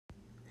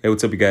Hey,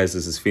 what's up, you guys?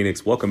 This is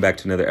Phoenix. Welcome back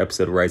to another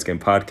episode of Rise Game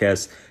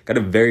Podcast. Got a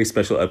very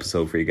special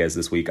episode for you guys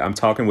this week. I'm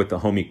talking with the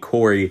homie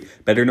Corey,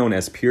 better known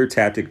as Pure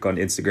Tactic on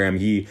Instagram.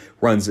 He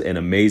runs an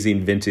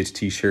amazing vintage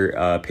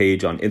t-shirt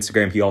page on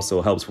Instagram. He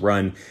also helps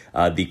run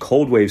the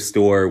Cold Wave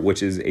store,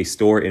 which is a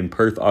store in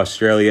Perth,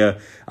 Australia.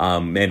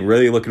 And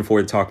really looking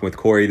forward to talking with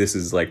Corey. This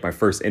is like my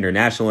first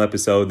international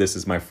episode. This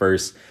is my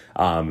first,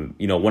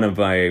 one of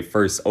my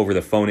first over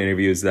the phone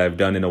interviews that I've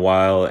done in a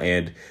while.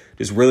 And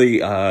just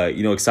really,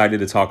 excited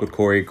to talk with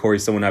Corey.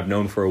 Corey's someone I've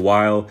known for a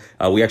while.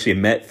 We actually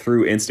met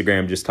through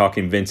Instagram, just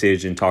talking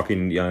vintage and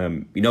talking,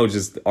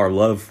 just our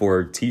love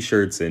for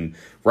t-shirts and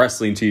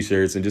wrestling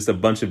t-shirts and just a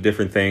bunch of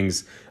different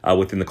things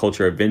within the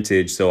culture of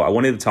vintage. So I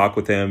wanted to talk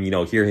with him,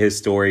 hear his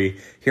story,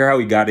 hear how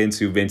he got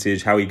into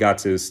vintage, how he got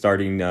to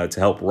starting to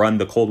help run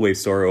the Cold Wave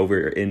store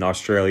over in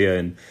Australia,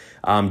 and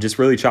just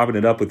really chopping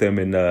it up with him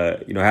and,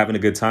 having a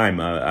good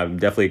time. I'm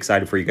definitely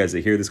excited for you guys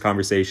to hear this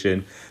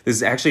conversation. This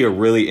is actually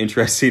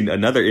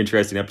another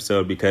interesting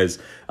episode because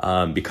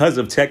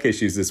of tech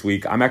issues this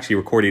week, I'm actually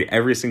recording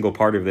every single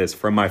part of this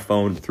from my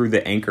phone through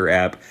the Anchor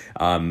app.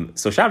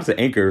 So shout out to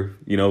Anchor,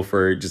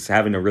 for just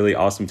having a really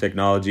awesome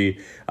technology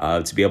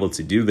to be able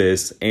to do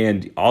this.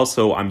 And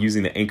also I'm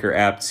using the Anchor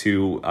app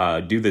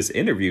to do this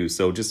interview.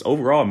 So just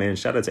overall, man,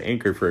 shout out to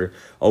Anchor for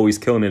always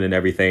killing it and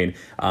everything.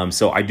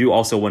 So I do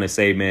also want to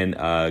say, man,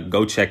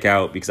 go check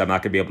out, because I'm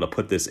not going to be able to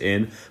put this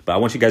in, but I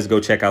want you guys to go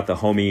check out the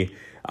homie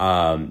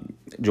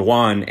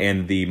Jawan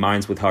and the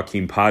Minds with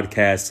Hakeem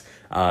podcast.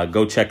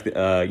 Go check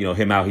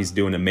him out. He's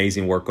doing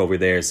amazing work over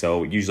there.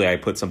 So usually I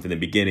put something in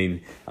the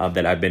beginning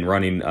that I've been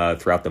running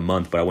throughout the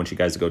month, but I want you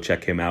guys to go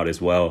check him out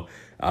as well.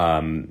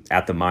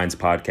 At the Minds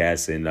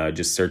podcast, and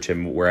just search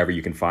him wherever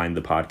you can find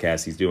the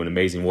podcast. He's doing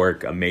amazing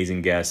work,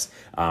 amazing guests,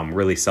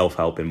 really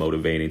self-help and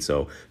motivating.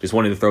 So just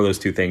wanted to throw those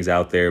two things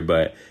out there.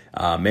 But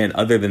man,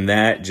 other than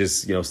that,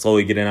 just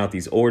slowly getting out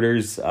these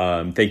orders.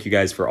 Thank you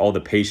guys for all the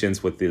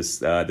patience with this.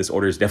 This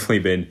order has definitely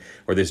been,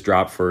 or this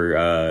drop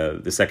for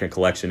the second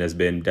collection has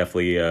been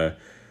definitely a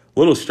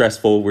little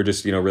stressful. We're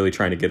just really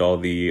trying to get all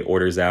the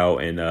orders out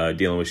and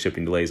dealing with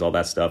shipping delays, all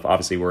that stuff.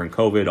 Obviously, we're in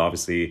COVID.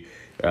 Obviously,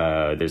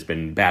 there's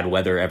been bad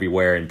weather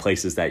everywhere in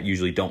places that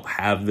usually don't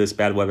have this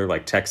bad weather,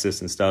 like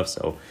Texas and stuff.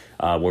 So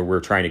where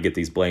we're trying to get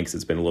these blanks,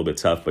 it's been a little bit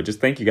tough. But just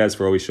thank you guys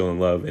for always showing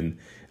love and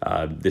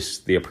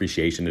the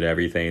appreciation and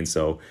everything.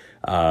 So,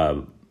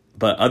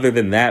 but other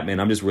than that, man,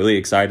 I'm just really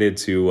excited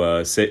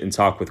to sit and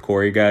talk with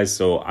Corey, guys.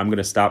 So I'm going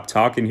to stop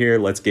talking here.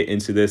 Let's get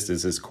into this.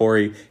 This is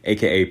Corey,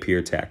 a.k.a.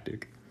 Pure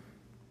Tactic.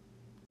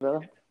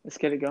 Brother, let's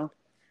get it going.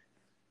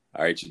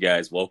 All right, you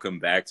guys, welcome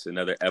back to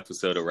another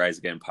episode of Rise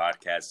Again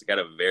Podcast. I got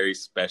a very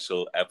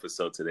special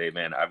episode today,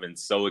 man. I've been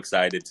so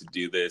excited to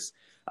do this.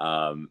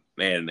 Talking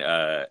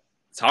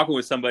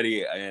with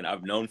somebody and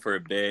I've known for a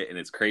bit, and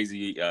it's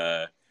crazy.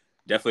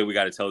 Definitely we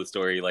got to tell the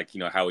story,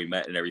 how we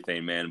met and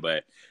everything, man.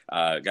 But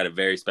got a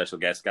very special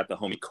guest. Got the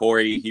homie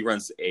Corey. He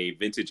runs a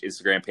vintage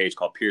Instagram page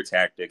called Pure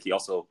Tactic. He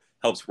also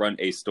helps run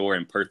a store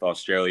in Perth,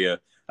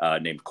 Australia,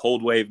 named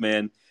Cold Wave,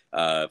 man.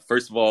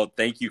 First of all,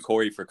 thank you,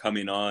 Corey, for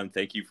coming on.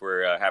 Thank you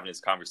for having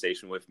this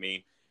conversation with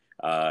me.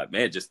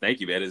 Just thank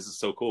you, man. This is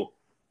so cool.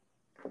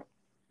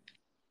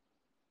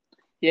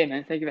 Yeah,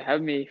 man. Thank you for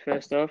having me,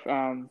 first off.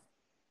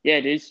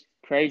 It is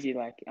crazy.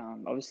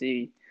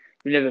 Obviously,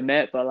 we've never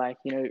met, but,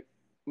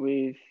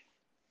 we've,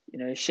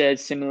 shared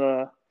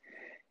similar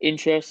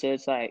interests. So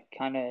it's,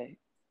 kind of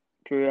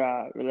grew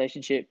our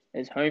relationship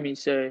as homies.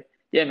 So,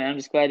 yeah, man, I'm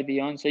just glad to be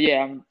on. So,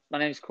 yeah, my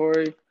name's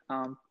Corey,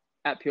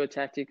 at Pure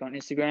Tactic on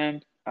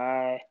Instagram.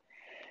 I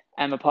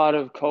am a part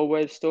of Cold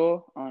Wave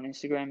store on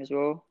Instagram as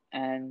well.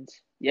 And,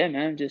 yeah,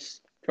 man,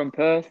 just from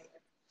Perth,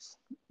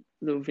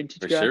 little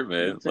vintage For guy. sure,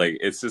 man.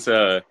 It's just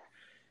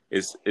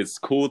it's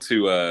cool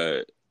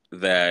to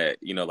that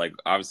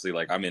obviously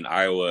I'm in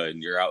Iowa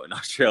and you're out in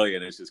Australia,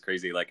 and it's just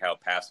crazy how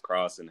paths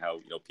cross and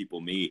how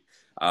people meet.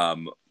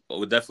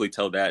 We'll definitely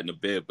tell that in a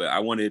bit, but I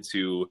wanted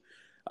to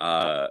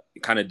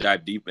kind of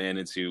dive deep, man,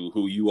 into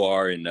who you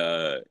are and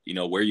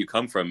where you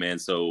come from, man.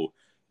 So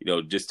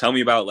just tell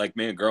me about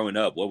growing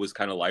up. What was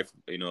kind of life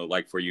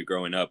like for you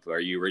growing up? Are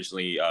you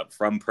originally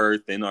from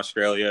Perth in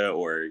Australia,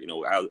 or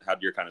how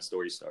did your kind of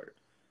story start?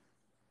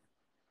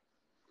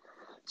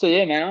 So,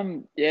 yeah, man,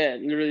 I'm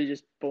literally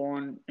just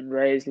born and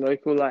raised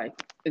local,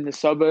 in the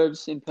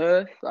suburbs in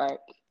Perth,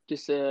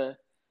 just a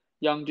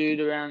young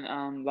dude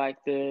around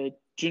the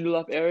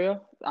Joondalup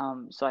area.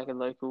 It's a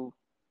local,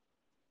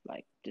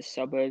 just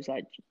suburbs,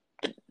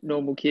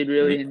 normal kid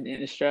really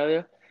in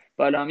Australia.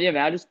 But man,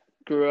 I just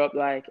grew up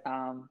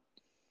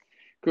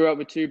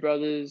with two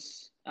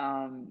brothers,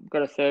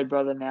 got a third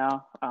brother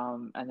now,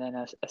 and then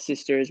a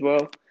sister as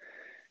well.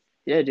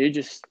 Yeah, dude,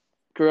 just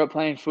grew up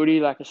playing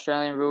footy,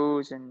 Australian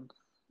rules and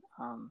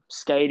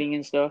skating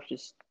and stuff,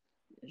 just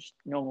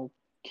normal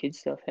kid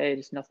stuff. Hey,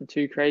 just nothing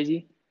too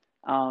crazy.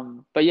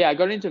 But yeah, I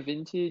got into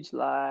vintage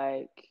when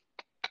I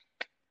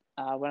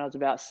was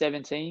about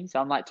 17, so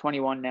I'm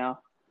 21 now.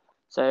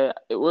 So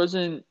it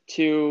wasn't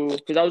till,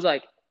 because I was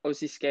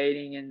obviously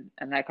skating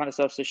and that kind of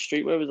stuff. So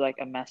streetwear was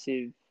a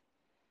massive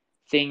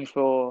thing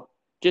for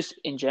just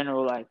in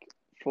general, like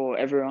for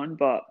everyone.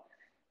 But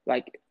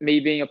like me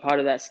being a part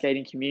of that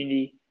skating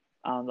community,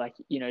 like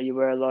you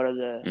wear a lot of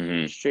the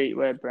Hmm.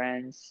 streetwear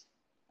brands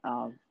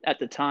at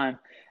the time,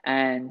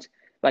 and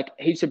like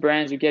heaps of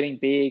brands are getting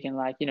big, and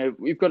like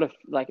we've got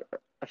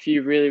a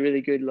few really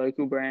really good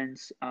local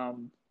brands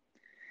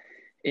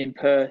in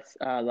Perth.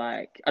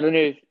 Like I don't know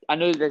if I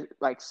know that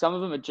like some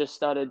of them have just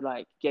started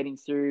like getting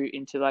through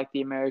into like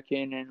the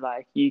American and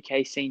like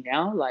UK scene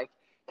now. Like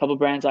a couple of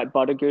brands like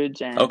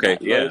Buttergoods and Okay,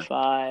 like yeah,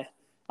 Lo-Fi.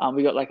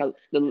 We got like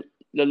the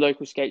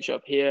local skate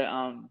shop here.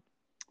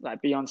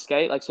 Like Beyond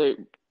Skate. Like so,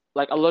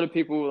 like a lot of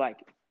people like,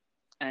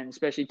 and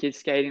especially kids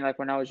skating. Like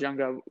when I was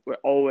younger, were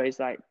always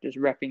like just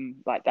repping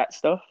like that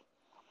stuff.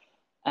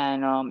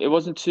 And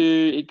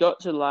it got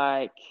to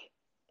like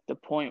the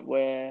point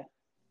where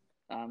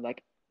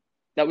like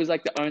that was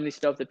like the only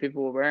stuff that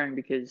people were wearing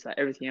because like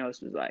everything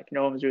else was like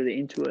no one was really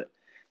into it.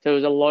 So there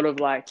was a lot of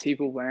like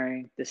people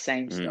wearing the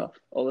same mm, stuff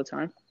all the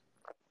time.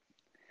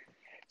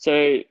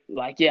 So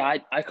like yeah,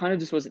 I kind of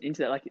just wasn't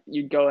into that. Like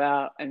you go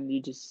out and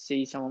you just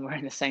see someone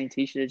wearing the same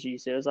t-shirt as you.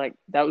 So it was like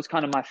that was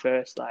kind of my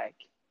first like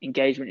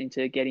engagement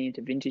into getting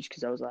into vintage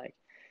because I was like,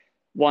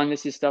 one,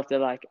 this is stuff that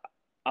like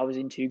I was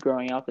into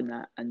growing up and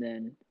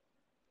then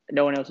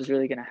no one else was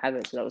really gonna have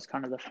it. So that was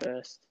kind of the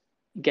first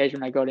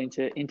engagement I got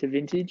into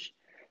vintage.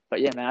 But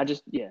yeah, man, I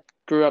just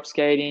grew up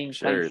skating, playing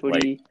sure. Like,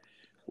 footy.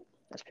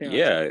 That's pretty much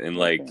yeah, it. and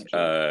That's pretty like, much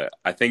it.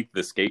 I think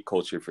the skate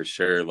culture for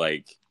sure,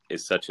 like,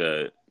 is such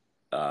a,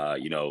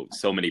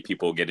 so many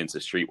people get into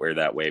streetwear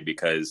that way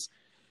because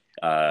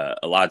a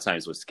lot of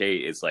times with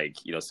skate, it's like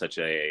such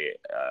a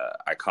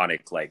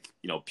iconic, like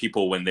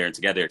people when they're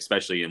together,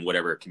 especially in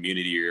whatever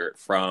community you're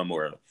from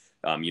or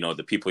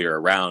the people you're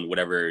around,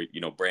 whatever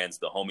brands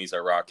the homies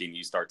are rocking,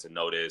 you start to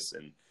notice,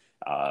 and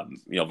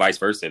vice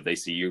versa. If they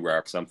see you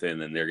rock something,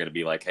 then they're gonna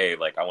be like, hey,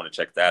 like I want to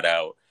check that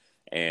out,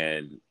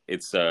 and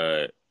it's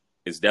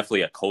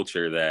definitely a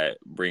culture that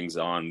brings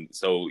on.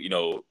 So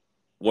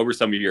what were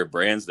some of your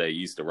brands that you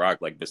used to rock,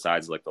 like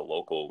besides like the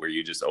local? Were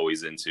you just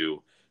always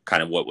into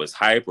kind of what was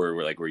hype, or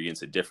were you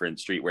into different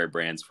streetwear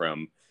brands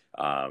from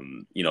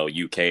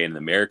UK and the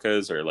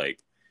Americas, or like?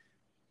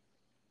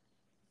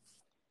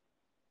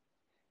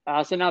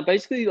 So now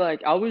basically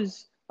like I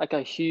was like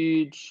a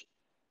huge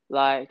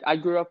like I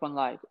grew up on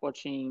like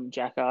watching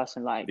Jackass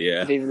and like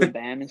Yeah. Viva La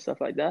Bam and stuff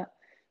like that.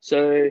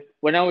 So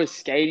when I was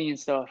skating and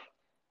stuff,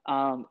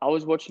 I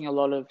was watching a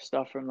lot of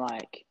stuff from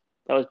like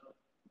that was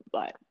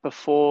like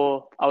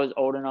before I was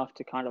old enough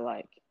to kind of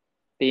like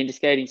be into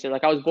skating. So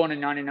like I was born in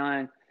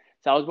 99.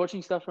 So I was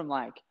watching stuff from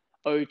like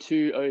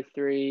 '02,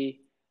 '03,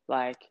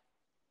 like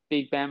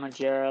Big Bam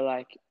Margera,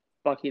 like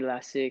Bucky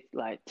Lasek,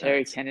 like Terry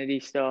Nice. Kennedy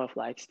stuff,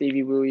 like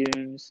Stevie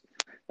Williams,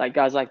 like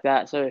guys like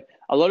that. So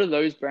a lot of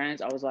those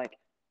brands I was like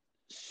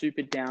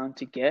super down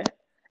to get.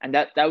 And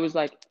that was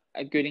like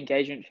a good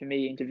engagement for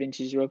me into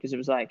vintage as well because it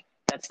was like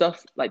that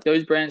stuff like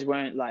those brands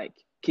weren't like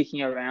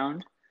kicking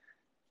around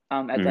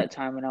at Mhm. that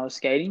time when I was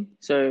skating.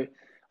 So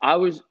I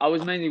was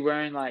mainly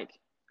wearing like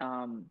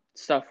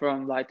stuff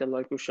from like the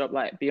local shop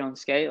like Beyond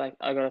Skate. Like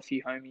I got a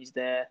few homies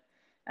there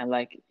and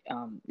like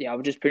I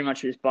would just pretty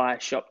much just buy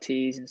shop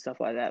tees and stuff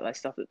like that, like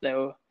stuff that they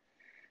were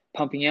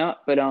pumping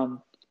out. But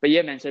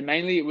yeah, man, so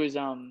mainly it was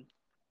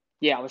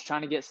I was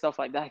trying to get stuff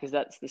like that because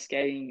that's the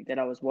skating that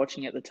I was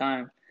watching at the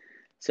time.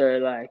 So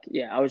like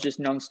I was just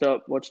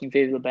nonstop watching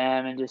Viva La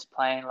Bam and just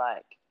playing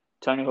like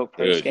Tony Hawk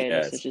Pro Dude,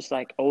 Skater. So yes. just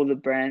like all the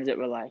brands that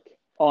were like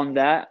on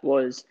that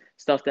was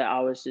stuff that I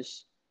was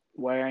just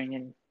wearing,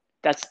 and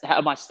that's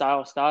how my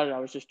style started. I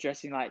was just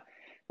dressing like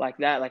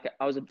that. Like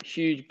I was a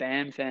huge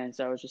Bam fan,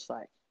 so I was just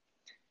like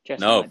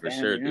dressing No, like for Bam,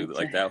 sure, you know? dude.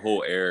 So, Like that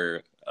whole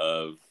era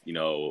of,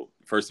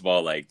 first of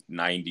all, like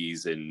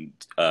 90s and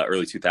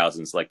early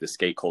 2000s, like the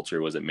skate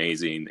culture was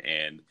amazing.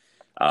 And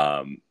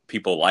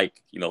people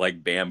like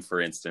Bam, for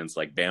instance,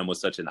 like Bam was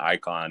such an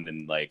icon.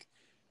 And like,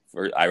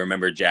 I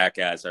remember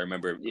Jackass. I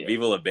remember yeah,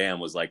 Viva La Bam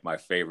was like my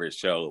favorite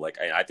show. Like,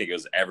 I think it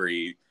was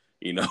every,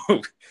 you know,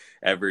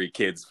 every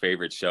kid's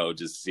favorite show.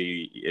 Just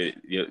see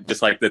it,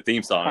 just like the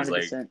theme songs,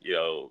 like,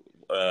 100%.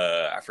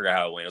 I forgot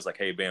how it went. It was like,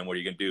 "Hey Ben, what are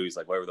you gonna do?" He's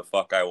like, "Whatever the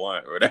fuck I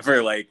want," or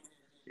whatever. Like,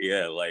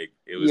 yeah, like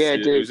Yeah, it was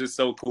dude. just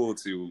so cool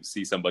to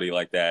see somebody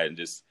like that, and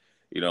just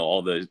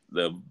all the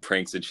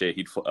pranks and shit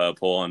he'd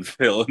pull on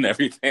Phil and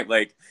everything.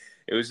 Like,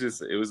 it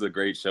was a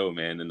great show,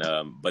 man.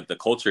 And but the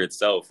culture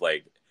itself,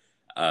 like,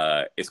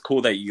 it's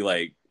cool that you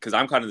like, because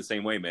I'm kind of the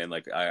same way, man.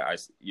 Like, I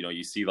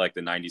you see like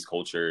the '90s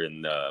culture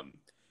and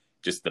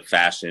just the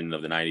fashion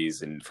of the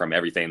 '90s, and from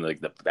everything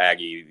like the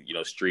baggy,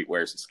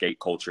 streetwear, skate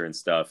culture and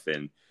stuff.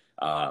 And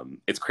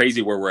it's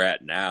crazy where we're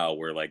at now,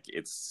 where like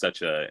it's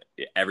such a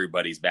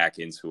everybody's back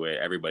into it,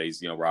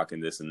 everybody's rocking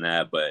this and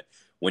that. But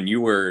when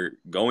you were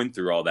going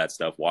through all that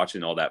stuff,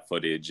 watching all that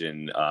footage,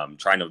 and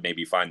trying to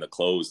maybe find the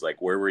clothes,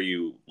 like where were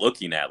you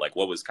looking at? Like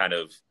what was kind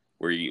of,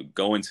 were you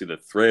going to the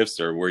thrifts,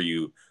 or were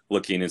you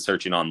looking and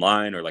searching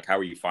online, or like how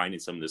were you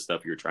finding some of the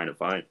stuff you were trying to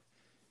find?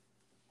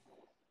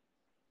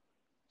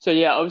 So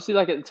yeah, obviously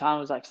like at the time I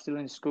was like still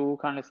in school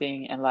kind of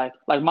thing, and like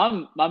my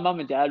mum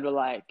and dad were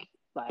like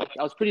like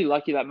I was pretty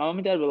lucky. Like my mom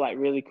and dad were like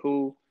really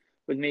cool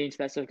with me into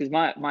that stuff because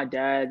my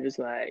dad was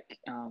like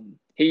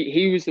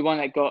he was the one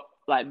that got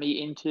like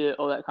me into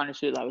all that kind of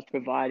shit. Like was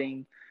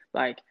providing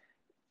like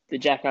the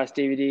Jackass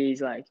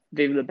DVDs, like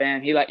Viva the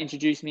Band. He like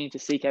introduced me into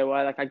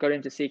CKY. Like I got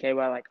into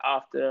CKY like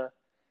after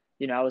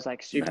I was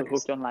like super Nice.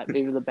 hooked on like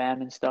Viva the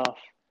Band and stuff.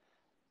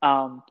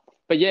 Um,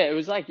 but yeah, it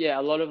was like a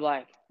lot of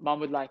like mom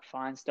would like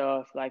find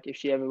stuff like if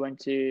she ever went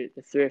to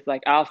the thrift.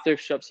 Like our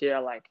thrift shops here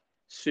are like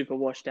super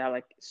washed out,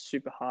 like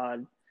super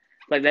hard.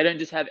 Like they don't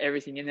just have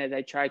everything in there.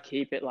 They try to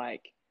keep it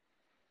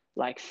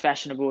like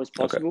fashionable as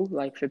Okay. possible,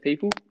 like for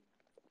people.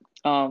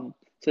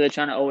 So they're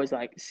trying to always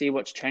like see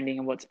what's trending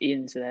and what's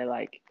in. So they're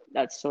like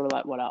that's sort of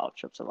like what our op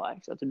shops are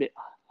like. So it's a bit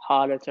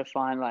harder to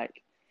find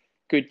like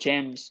good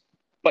gems.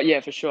 But yeah,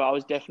 for sure, I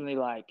was definitely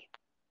like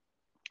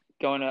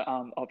going to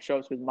op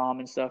shops with mom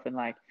and stuff, and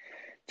like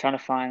trying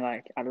to find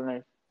like I don't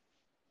know,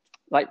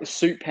 like the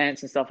suit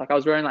pants and stuff. Like I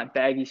was wearing like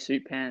baggy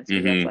suit pants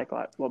because that's Mm-hmm. like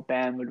what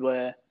band would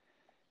wear,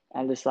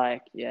 and just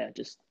like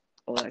just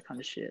all that kind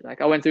of shit.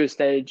 Like I went through a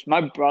stage.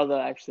 My brother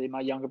actually,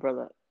 my younger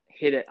brother,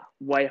 hit it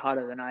way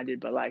harder than I did,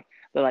 but like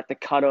the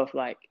cut off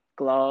like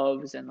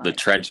gloves and The like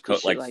trench just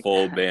coat, shit like like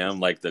full that. bam,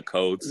 like the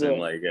coats and Yeah,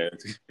 like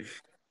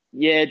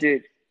yeah,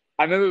 dude.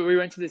 I remember we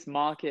went to this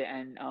market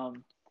and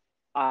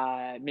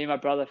me and my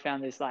brother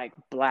found this like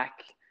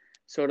black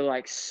sort of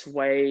like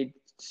suede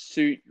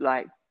suit,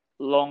 like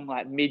long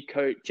like mid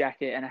coat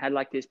jacket, and it had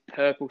like this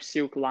purple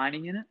silk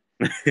lining in it.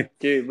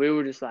 Dude, we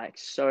were just like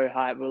so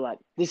hyped. We were like,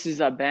 this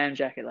is our band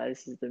jacket. Like,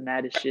 this is the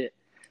maddest shit.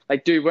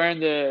 Like, dude, wearing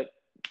the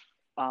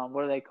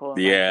what do they call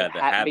them? Like the yeah,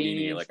 the hat hat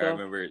beanie beanie. and Like I stuff.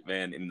 remember,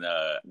 man, in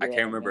the I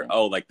can't Yeah, remember. man.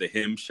 Oh, like the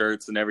hymn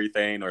shirts and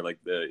everything, or like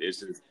the it's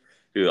just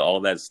dude,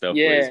 all that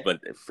stuff was. Yeah,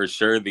 But for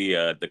sure,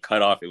 the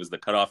cutoff. It was the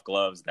cutoff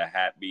gloves, the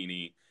hat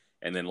beanie,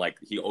 and then like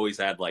he always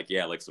had like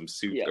like some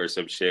suit yeah. or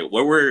some shit.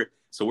 What were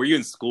so were you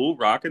in school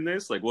rocking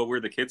this? Like what were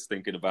the kids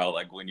thinking about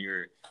like when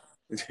you're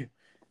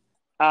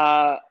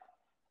Uh,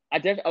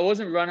 I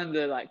wasn't running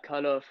the like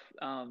cut off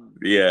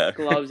yeah.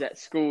 gloves at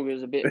school. It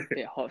was a bit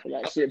hot for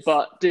that shit.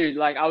 But dude,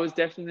 like I was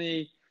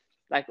definitely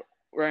like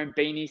wearing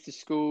beanies to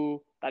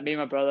school. Like me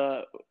and my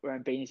brother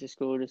wearing beanies to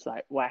school, just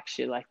like whack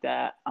shit like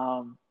that.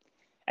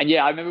 And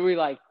yeah, I remember we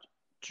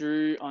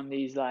drew on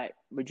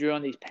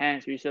these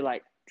pants. We used to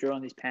like draw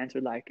on these pants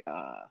with like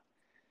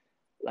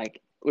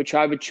we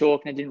tried with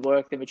chalk and it didn't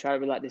work. Then we tried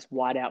with like this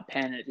whiteout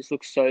pen and it just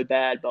looked so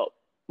bad. But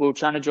we were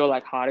trying to draw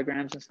like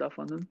heartograms and stuff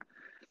on them.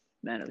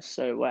 Man, it was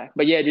so whack.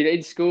 But yeah, dude,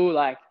 in school,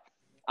 like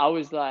I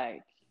was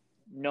like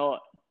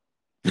not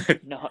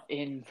not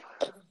in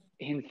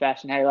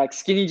fashion. Hey, like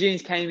skinny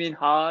jeans came in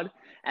hard,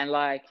 and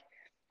like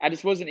I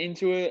just wasn't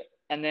into it.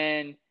 And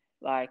then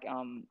like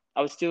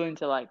I was still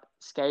into like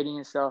skating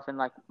and stuff, and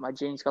like my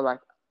jeans got like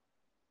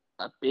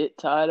a bit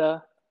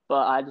tighter,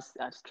 but I just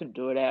couldn't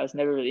do it. I was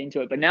never really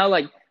into it. But now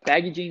like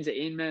baggy jeans are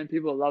in, man.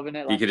 People are loving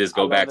it. You Like could just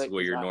I go love back to it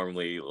what because you're like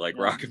normally like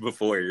you know, rocking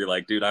before. You're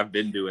like, dude, I've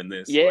been doing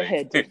this. yeah, Like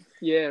dude,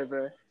 yeah,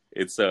 bro.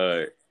 it's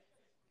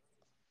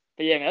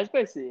But yeah, man, that's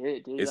basically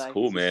it, dude. it's Like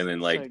cool, it's man. just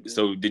And it's so like, good.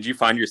 so did you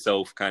find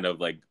yourself kind of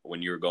like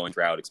when you were going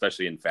throughout,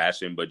 especially in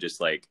fashion, but just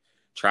like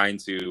trying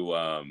to,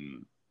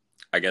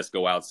 I guess,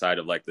 go outside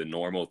of like the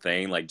normal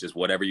thing, like just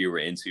whatever you were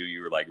into,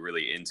 you were like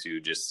really into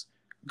just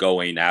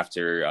going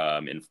after,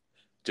 and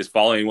just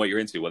following what you're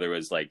into, whether it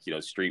was like,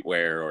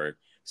 streetwear or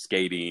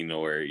skating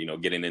or,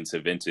 getting into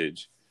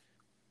vintage.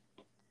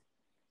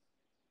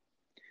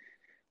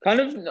 Kind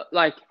of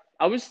like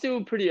I was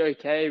still pretty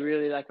okay,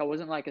 really. Like I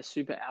wasn't like a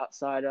super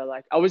outsider.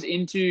 Like I was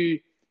into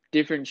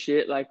different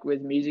shit, like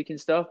with music and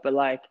stuff. But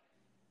like,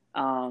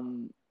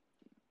 um,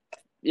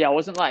 yeah, I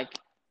wasn't like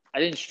I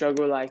didn't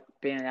struggle like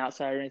being an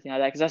outsider or anything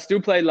like that because I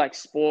still played like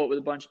sport with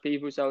a bunch of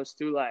people, so I was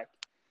still like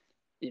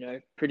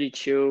pretty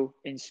chill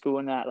in school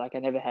and that. Like I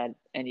never had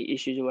any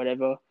issues or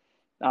whatever.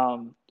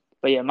 Um,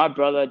 but yeah, my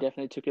brother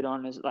definitely took it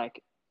on as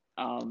like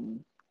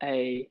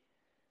a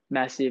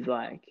massive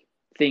like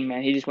thing,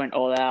 man. He just went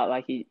all out.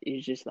 Like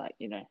he's just like,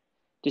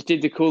 just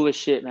did the coolest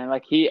shit, man.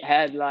 Like he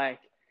had like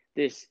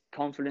this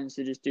confidence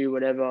to just do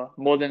whatever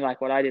more than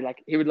like what I did.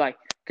 Like he would like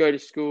go to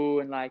school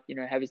and like,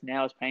 have his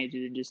nails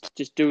painted and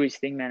just do his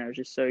thing, man. It was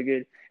just so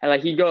good. And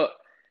like he got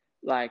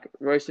like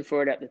roasted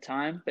for it at the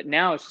time, but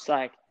now it's just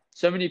like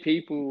so many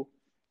people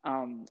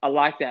are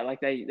like that.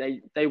 Like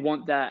they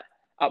want that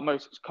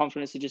utmost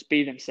confidence to just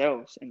be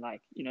themselves. And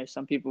like,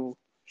 some people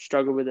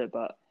struggle with it,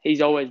 but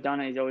he's always done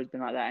it. He's always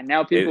been like that. And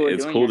now people are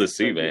It's doing it cool and to it's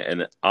see, so man. good.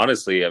 And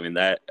honestly, I mean,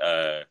 that,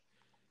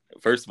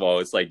 first of all,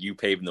 it's like you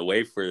paving the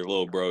way for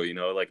little bro,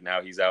 like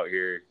now he's out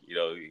here,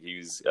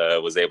 he's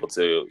was able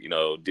to,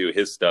 do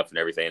his stuff and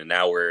everything. And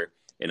now we're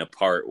in a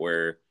part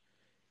where,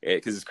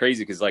 because it's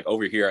crazy, because like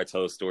over here I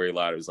tell a story a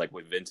lot. It was like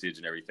with vintage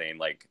and everything.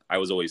 Like I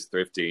was always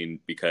thrifting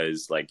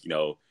because like,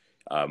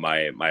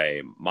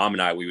 my mom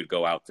and I, we would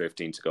go out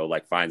thrifting to go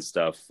like find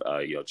stuff,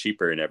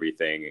 cheaper and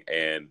everything.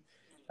 And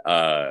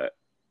uh,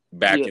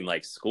 back Yeah, in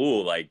like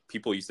school, like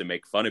people used to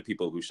make fun of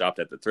people who shopped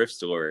at the thrift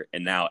store,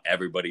 and now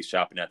everybody's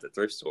shopping at the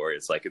thrift store.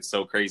 It's like it's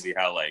so crazy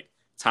how like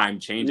time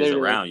changes literally.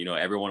 around.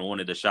 Everyone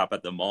wanted to shop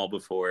at the mall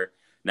before.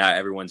 now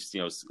everyone's,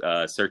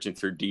 searching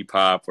through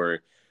Depop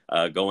or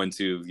going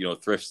to,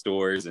 thrift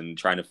stores and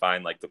trying to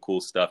find like the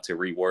cool stuff to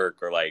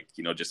rework or like,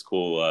 just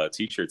cool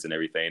t-shirts and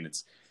everything.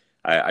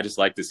 I just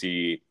like to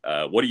see,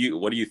 what do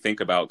you think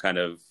about kind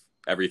of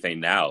everything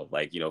now?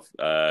 Like,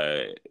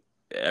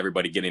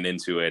 everybody getting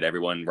into it,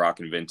 everyone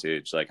rocking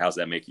vintage. Like, how's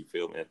that make you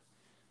feel, man?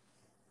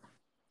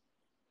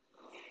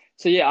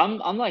 So yeah,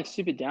 I'm like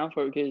super down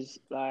for it because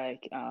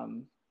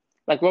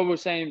like what we were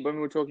saying when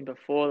we were talking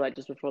before, like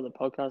just before the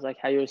podcast, like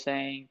how you were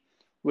saying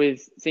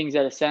with things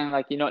that are sounding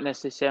like you're not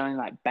necessarily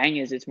like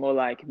bangers, it's more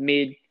like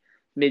mid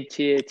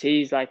tier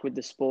teas, like with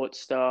the sports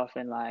stuff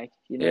and like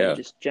Yeah.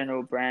 just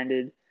general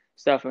branded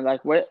stuff, and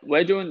like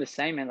we're doing the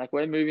same, and like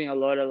we're moving a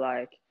lot of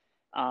like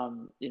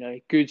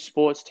good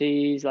sports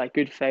teas, like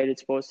good faded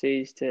sports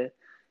teas to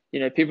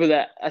people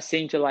that are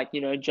seem to like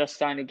just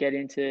starting to get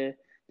into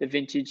the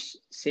vintage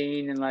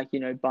scene and like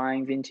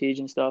buying vintage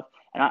and stuff.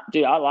 And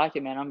I like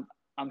it, man.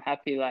 I'm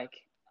happy. Like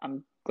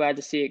I'm glad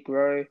to see it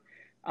grow.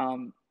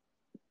 Um,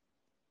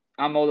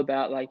 I'm all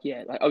about like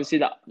yeah, like obviously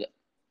that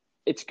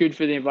it's good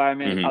for the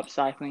environment, Hmm.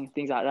 upcycling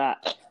things like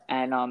that,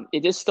 and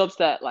it just stops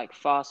that like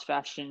fast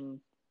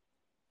fashion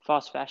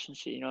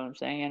shit. You know what I'm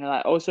saying? And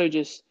like also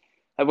just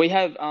like we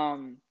have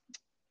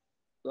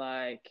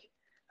like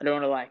I don't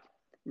want to like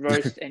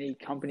roast any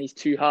companies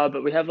too hard,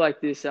 but we have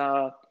like this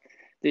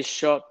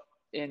shop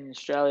in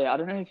Australia. I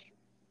don't know if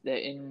they're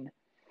in.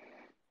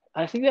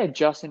 I think they're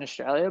just in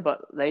Australia,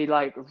 but they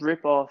like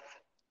rip off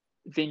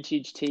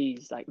vintage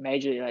teas like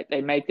majorly. Like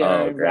they make their Oh,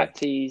 own okay. wrap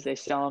teas. They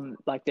sell them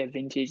like they're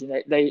vintage,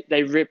 and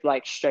they rip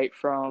like straight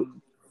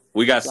from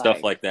We got stuff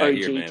like like that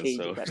here, OG man.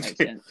 teas, if So that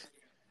makes sense.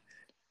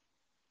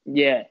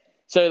 Yeah.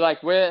 So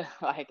like we're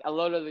like a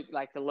lot of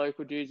the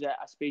local dudes that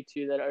I speak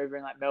to that are over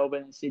in like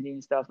Melbourne and Sydney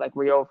and stuff, like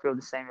we all feel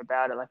the same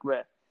about it. Like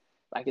we're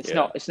like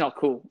yeah, it's not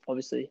cool,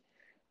 obviously.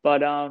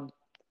 But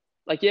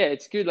like yeah,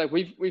 it's good. Like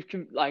we've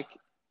like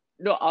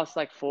not us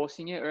like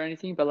forcing it or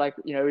anything, but like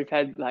we've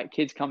had like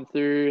kids come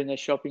through and they're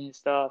shopping and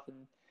stuff,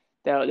 and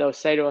they'll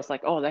say to us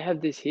like, oh, they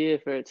have this here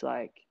for it's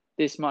like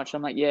this much.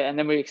 I'm like, yeah, and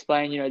then we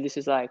explain, this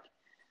is like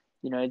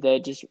they're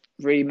just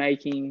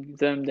remaking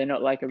them. They're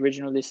not like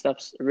original. This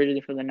stuff's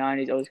originally from the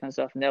 '90s, all this kind of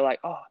stuff, and they're like,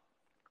 oh,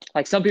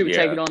 like some people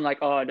take yeah, it on like,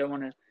 oh, I don't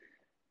want to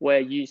wear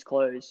used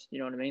clothes. You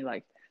know what I mean?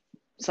 Like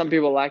some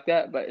people like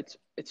that, but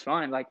it's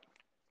fine. Like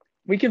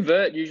we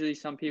convert usually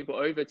some people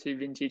over to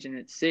vintage, and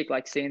it's sick.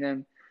 Like seeing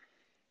them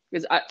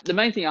because the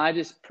main thing I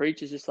just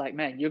preach is just like,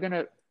 man, you're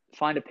gonna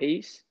find a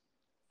piece,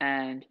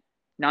 and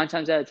 9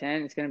 times out of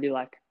 10, it's gonna be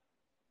like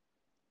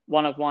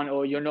one of one,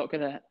 or you're not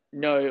gonna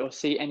know or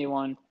see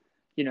anyone,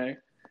 you know,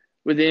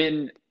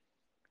 within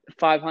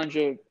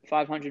 500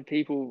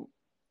 people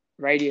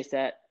radius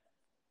that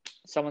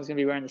someone's gonna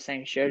be wearing the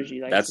same shirt as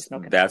you. Like it's just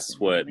not gonna that's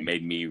happen. You know what I what mean?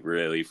 made me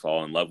really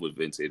fall in love with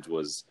vintage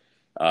was,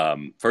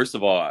 first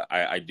of all,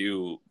 I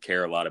do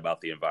care a lot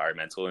about the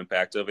environmental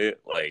impact of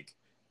it. Like,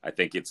 I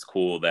think it's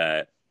cool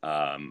that,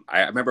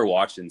 I remember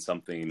watching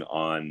something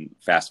on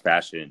fast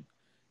fashion,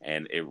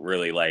 and it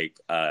really like,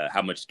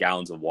 how much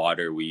gallons of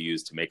water we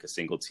use to make a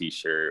single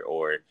t-shirt,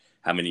 or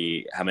how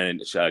many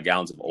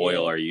gallons of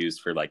oil Yeah, are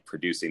used for like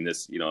producing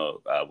this,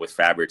 with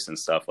fabrics and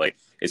stuff. Like,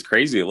 it's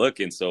crazy to look.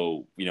 And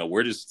so,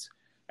 we're just,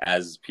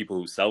 as people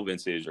who sell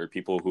vintage or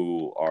people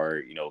who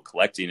are,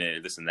 collecting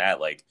it, this and that,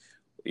 like,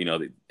 you know,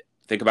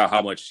 think about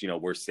how much,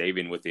 we're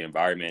saving with the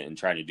environment and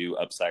trying to do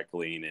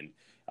upcycling.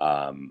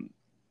 Um,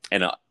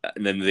 and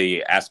then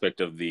the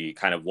aspect of the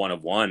kind of one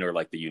of one, or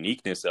like the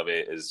uniqueness of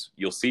it, is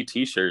you'll see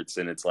t-shirts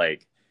and it's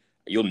like,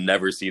 you'll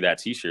never see that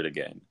t-shirt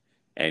again.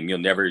 And you'll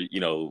never,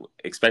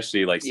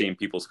 especially like yeah, seeing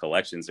people's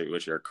collections,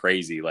 which are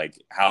crazy.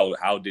 Like,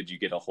 how did you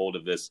get a hold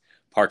of this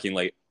parking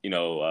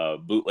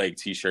lot, bootleg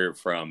t-shirt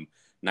from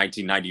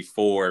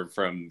 1994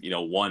 from,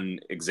 one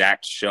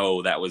exact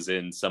show that was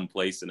in some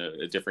place in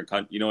a different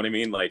country? You know what I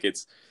mean? Like,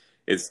 it's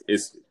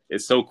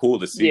so cool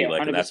to see. yeah,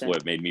 Like, and that's 100%.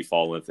 what made me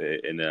fall with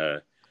it. And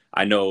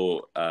I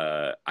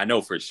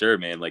know for sure,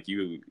 man. Like,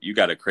 you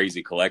got a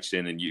crazy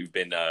collection, and you've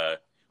been,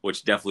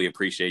 which definitely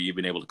appreciate, you've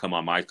been able to come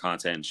on my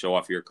content and show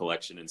off your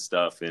collection and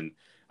stuff. And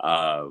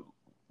uh,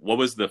 what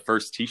was the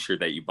first T-shirt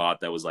that you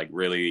bought that was like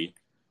really,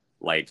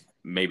 like,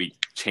 maybe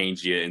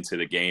change you into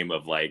the game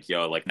of like,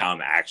 yo, like now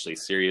I'm actually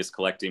serious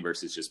collecting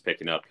versus just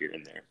picking up here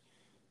and there?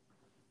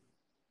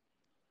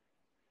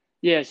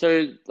 Yeah,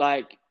 so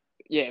like,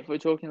 yeah, if we're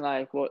talking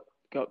like what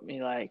got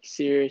me like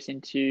serious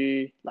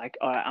into like,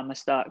 all right, I'm gonna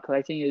start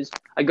collecting is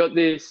I got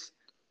this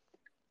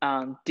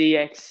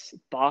DX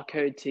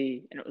barcode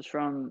tee, and it was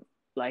from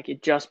like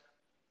it just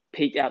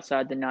peaked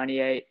outside the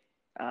 '98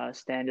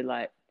 standard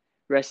like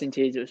wrestling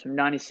tees. It was from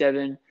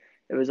 '97.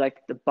 It was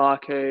like the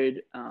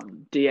barcode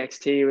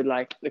DXT with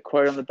like the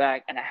quote on the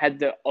back, and it had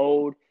the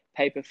old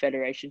paper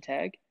Federation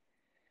tag.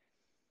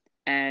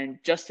 And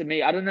just to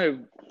me, I don't know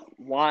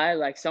why.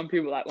 Like some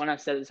people, like when I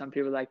said it, some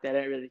people like they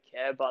don't really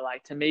care. But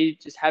like to me,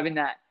 just having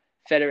that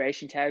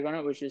Federation tag on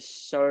it was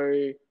just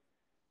so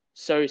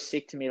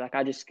sick to me. Like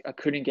I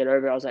couldn't get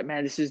over it. I was like,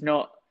 man, this is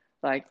not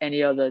like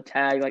any other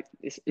tag. Like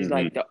this is Hmm.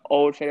 like the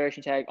old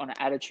Federation tag on an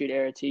Attitude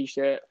Era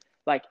T-shirt.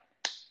 Like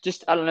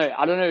just I don't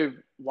know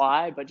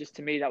why, but just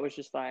to me that was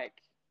just like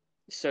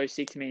so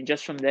sick to me. And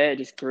just from there, it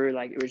just grew.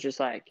 Like it was just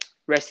like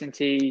wrestling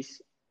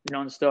tees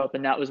nonstop,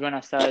 and that was when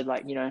I started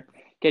like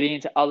getting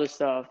into other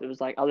stuff. There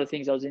was like other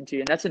things I was into,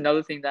 and that's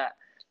another thing that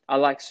I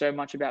like so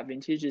much about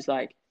vintage is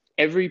like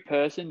every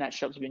person that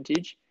shops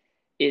vintage,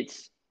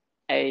 it's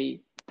a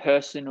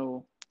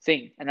personal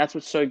thing, and that's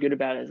what's so good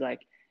about it. Is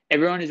like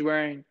everyone is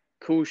wearing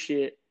cool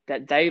shit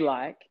that they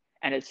like,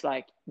 and it's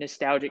like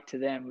nostalgic to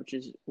them, which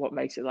is what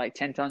makes it like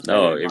 10 times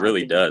better No, in it my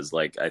really opinion. does.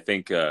 Like I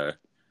think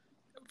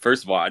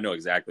first of all, I know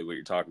exactly what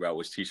you're talking about,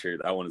 which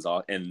t-shirt that one is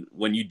all. And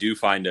when you do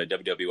find a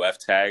WWF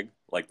tag,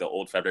 like the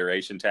old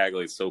Federation tag,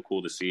 like it's so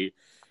cool to see.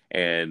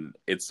 And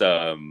it's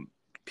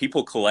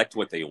people collect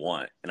what they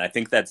want. And I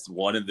think that's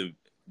one of the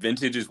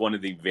vintage is one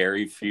of the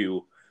very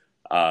few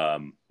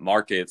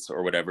markets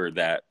or whatever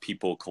that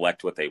people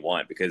collect what they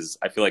want, because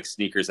I feel like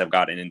sneakers have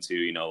gotten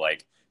into,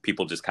 like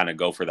people just kind of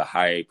go for the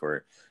hype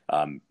or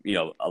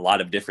a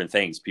lot of different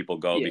things people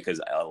go Yeah, because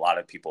a lot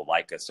of people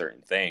like a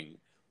certain thing,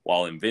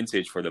 while in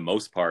vintage for the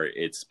most part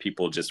it's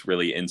people just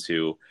really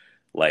into,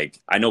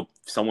 like I know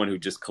someone who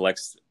just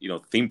collects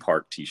theme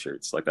park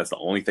t-shirts, like that's the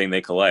only thing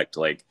they collect,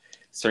 like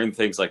certain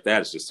things like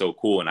that is just so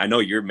cool. And I know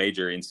you're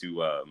major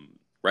into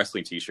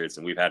wrestling t-shirts,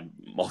 and we've had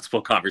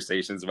multiple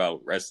conversations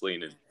about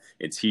wrestling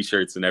and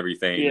t-shirts and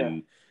everything. yeah.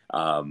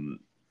 And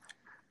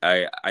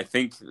I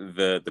think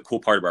the cool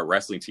part about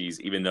wrestling tees,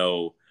 even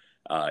though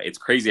it's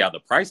crazy how the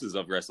prices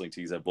of wrestling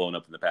tees have blown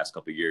up in the past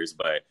couple of years,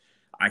 but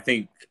I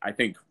think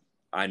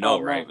I Oh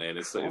know, right, man, man?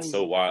 It's so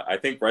crazy. wild. I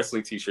think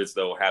wrestling t-shirts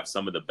though have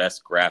some of the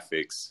best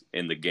graphics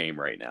in the game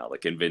right now,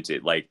 like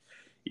invented. Like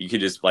you could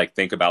just like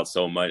think about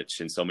so much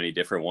and so many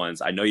different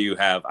ones. I know you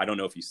have. I don't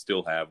know if you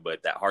still have,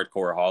 but that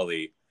hardcore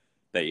Holly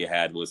that you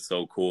had was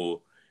so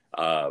cool.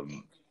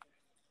 Um,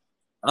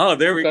 oh,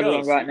 there I've we got it go.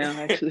 on right See, now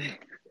actually.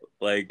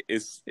 like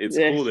it's Yeah.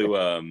 cool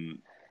to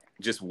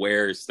just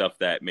wear stuff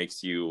that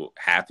makes you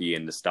happy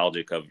and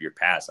nostalgic of your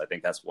past. I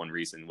think that's one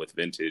reason with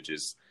vintage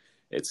is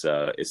it's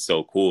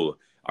so cool.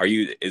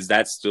 Is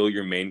that still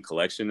your main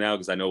collection now?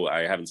 Because I know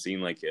I haven't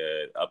seen like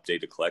a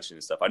updated collection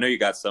and stuff. I know you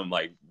got some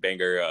like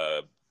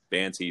banger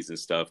band tees and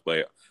stuff,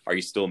 but are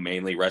you still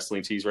mainly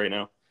wrestling tees right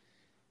now?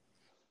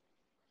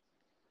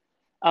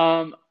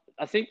 Um,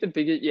 I think the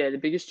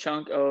biggest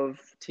chunk of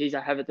tees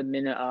I have at the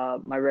minute are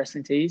my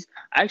wrestling tees.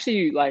 I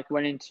actually like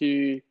went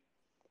into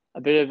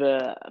a bit of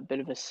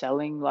a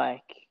selling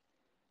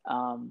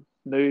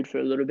mood for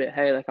a little bit.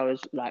 Hey, like I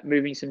was like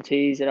moving some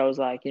tees that I was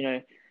like,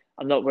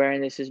 I'm not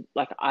wearing this as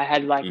like I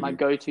had like my Hmm.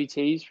 go-to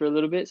tees for a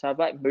little bit. So I've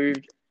like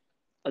moved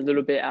a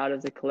little bit out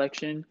of the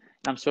collection. And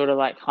I'm sort of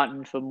like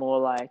hunting for more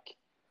like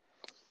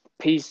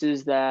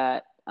pieces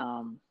that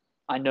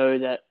I know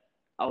that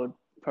I would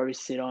probably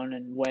sit on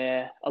and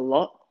wear a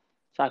lot.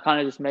 So I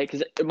kind of just make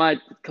because my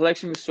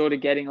collection was sort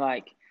of getting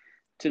like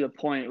to the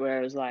point where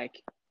it was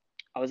like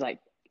I was like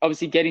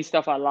obviously getting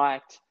stuff I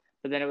liked,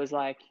 but then it was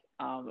like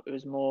it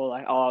was more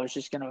like I'll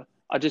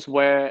just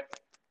wear it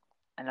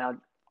and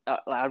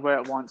I'd wear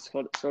it once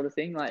sort of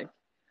thing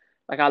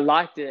like I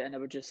liked it and I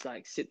would just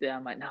like sit there.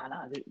 I'm like nah,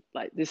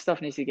 like this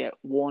stuff needs to get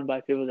worn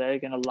by people that are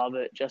gonna love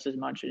it just as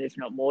much, if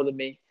not more than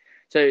me.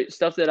 So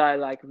stuff that I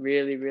like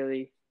really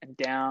really am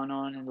down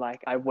on and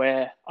like I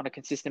wear on a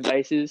consistent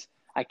basis.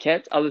 I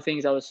kept other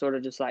things I was sort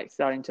of just like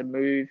starting to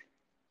move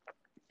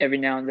every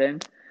now and then.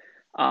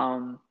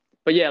 Um,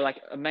 but yeah,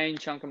 like a main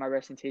chunk of my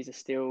wrestling tees are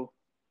still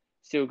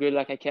good.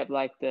 Like I kept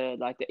like the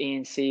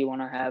ENC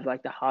one I have,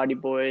 like the Hardy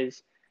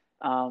Boys.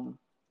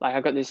 Like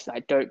I got this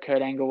like dope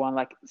Kurt Angle one,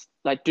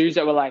 like dudes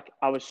that were like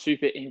I was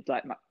super in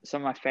like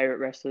some of my favorite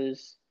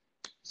wrestlers,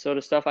 sort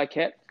of stuff I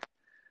kept.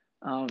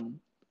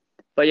 Um,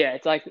 but yeah,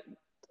 it's like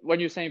when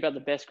you were saying about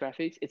the best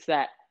graphics, it's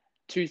that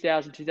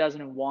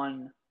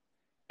 2001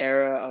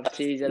 era of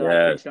tees that are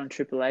like Yeah. based on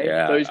AAA.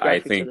 Yeah, Those I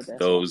graphics are the think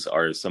best those ones.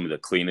 are some of the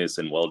cleanest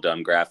and well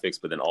done graphics,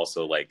 but then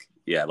also like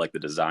yeah, like the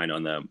design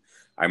on them.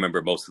 I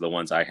remember most of the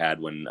ones I had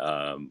when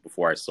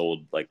before I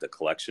sold like the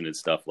collection and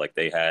stuff, like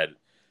they had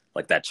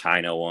like that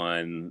China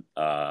one,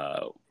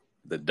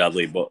 the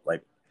Dudley book,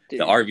 like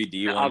the Dude,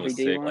 RVD the one was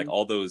RVD sick. Like one.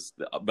 all those,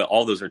 but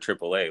all those are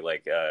AAA.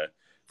 Like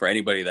for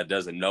anybody that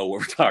doesn't know what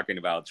we're talking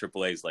about,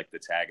 AAA is like the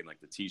tag and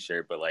like the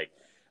T-shirt, but like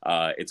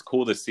it's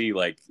cool to see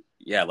like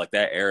yeah, like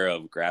that era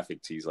of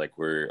graphic tees, like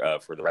where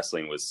for the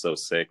wrestling was so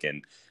sick.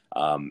 And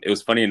it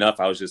was funny enough.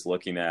 I was just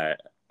looking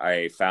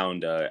I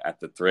found at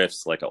the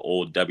thrifts like an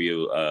old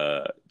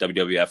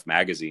WWF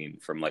magazine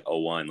from like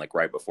 '01, like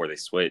right before they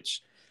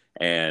switched,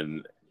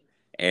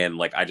 and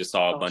like I just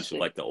saw a Oh, bunch of sick.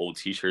 like the old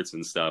T-shirts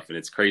and stuff, and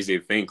it's crazy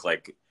to think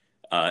like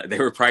they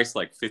were priced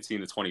like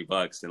 15 to 20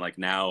 bucks, and like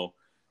now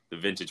the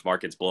vintage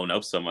market's blown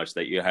up so much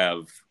that you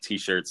have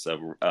T-shirts of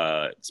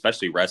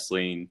especially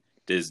wrestling,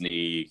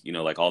 Disney,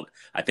 like all.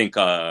 I think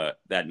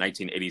that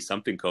 1980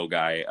 something co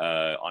guy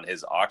on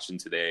his auction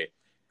today,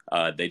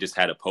 they just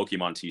had a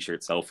Pokemon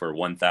T-shirt sell for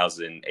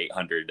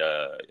 1,800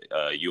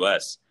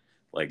 US.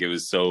 Like it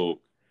was so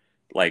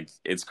like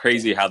it's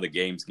crazy how the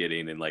game's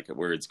getting and like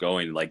where it's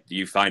going. Like, do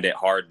you find it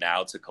hard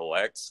now to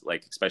collect?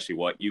 Like, especially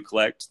what you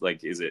collect?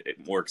 Like, is it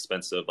more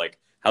expensive? Like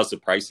how's the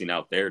pricing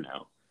out there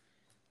now?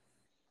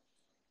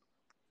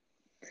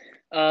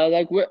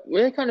 Like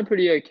we're kind of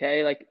pretty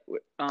okay. Like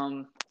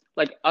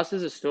us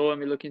as a store, when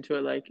we look into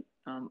it, like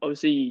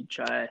obviously you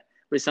try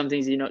with some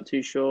things you're not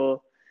too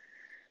sure.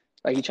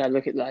 Like you try to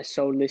look at like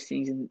sold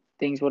listings and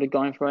things what are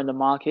going for in the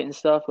market and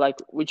stuff. Like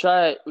we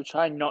try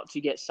not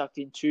to get sucked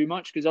in too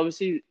much because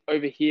obviously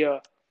over here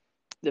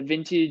the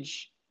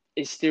vintage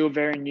is still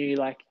very new.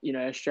 Like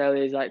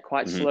Australia is like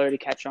quite Hmm. slow to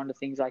catch on to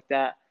things like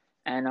that,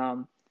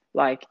 and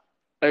like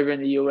over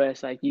in the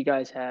US, like you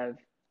guys have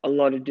a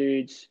lot of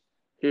dudes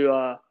who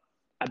are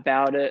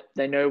about it.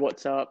 They know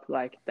what's up.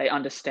 Like they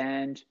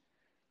understand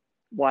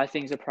why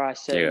things are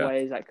priced certain Yeah.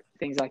 ways, like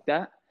things like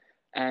that.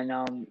 And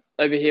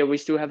over here, we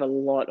still have a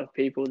lot of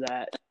people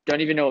that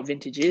don't even know what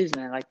vintage is,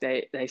 man. Like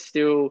they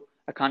still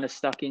are kind of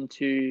stuck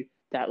into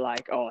that,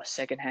 like, oh,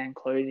 secondhand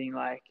clothing.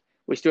 Like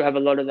we still have a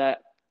lot of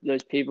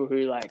those people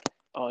who like,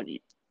 oh,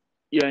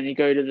 you only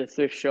go to the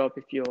thrift shop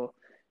if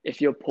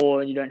you're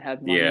poor and you don't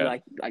have money, Yeah.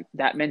 like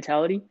that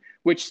mentality.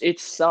 Which it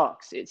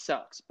sucks. It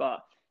sucks,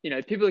 but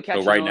people are So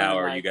catching right on, now,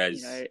 and are you like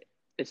guys,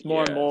 it's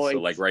more and yeah. more. So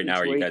like right now,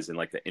 It's are you weak. guys in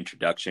like the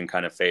introduction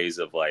kind of phase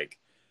of like,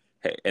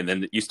 hey, and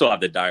then you still have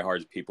the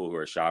diehards people who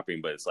are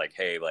shopping, but it's like,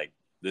 hey, like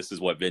this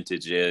is what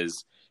vintage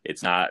is.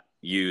 It's not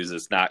used.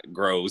 It's not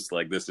gross.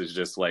 Like this is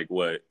just like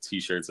what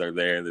t-shirts are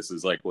there. This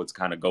is like what's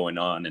kind of going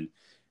on,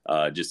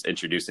 and just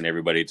introducing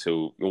everybody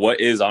to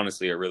what is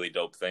honestly a really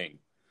dope thing.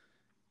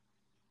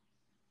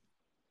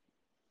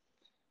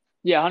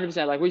 Yeah,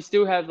 100%. Like we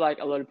still have like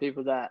a lot of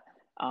people that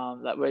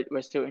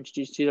we're still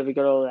introduced to. That we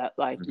got all that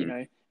like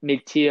Hmm.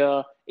 mid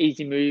tier,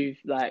 easy move,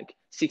 like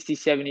 $60,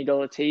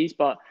 $70 tees.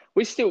 But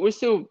we're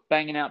still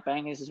banging out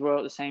bangers as well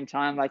at the same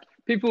time. Like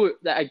people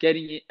that are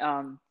getting it,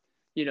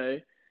 you know,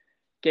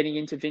 getting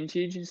into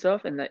vintage and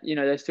stuff, and that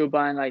they're still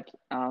buying like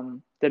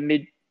the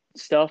mid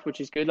stuff, which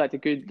is good, like the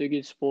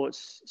good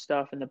sports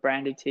stuff and the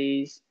branded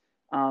tees.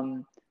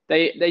 Um,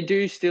 they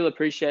do still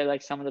appreciate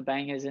like some of the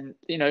bangers, and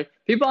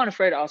people aren't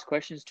afraid to ask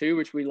questions too,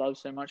 which we love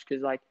so much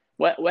because like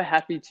we're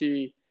happy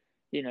to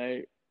you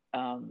know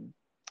um,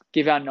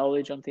 give our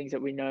knowledge on things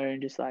that we know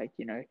and just like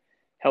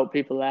help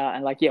people out.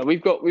 And like yeah,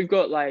 we've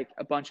got like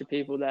a bunch of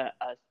people that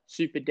are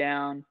super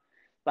down.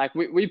 Like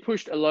we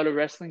pushed a lot of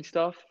wrestling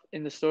stuff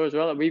in the store as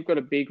well. Like, we've got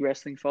a big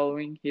wrestling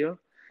following here,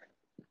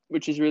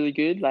 which is really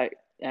good. Like,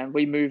 and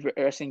we move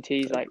wrestling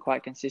tees like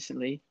quite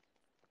consistently.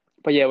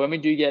 But yeah, when we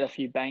do get a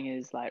few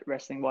bangers like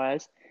wrestling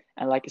wise,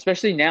 and like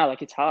especially now,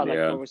 like it's hard. Like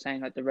Yeah. what we're saying,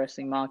 like the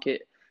wrestling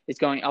market is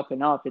going up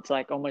and up. It's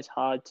like almost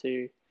hard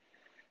to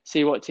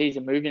see what tees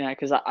are moving at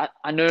because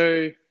I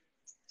know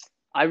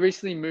I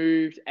recently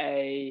moved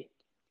a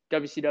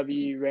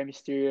WCW Rey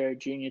Mysterio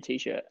Junior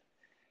T-shirt.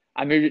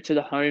 I moved it to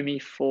the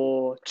homie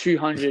for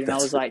 200, and I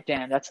That's was like,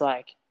 damn, that's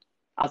like,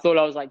 I thought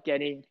I was like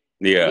getting,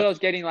 I yeah. thought I was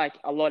getting like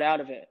a lot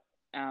out of it.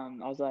 I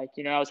was like,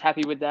 I was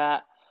happy with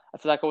that. I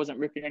feel like I wasn't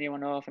ripping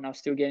anyone off, and I was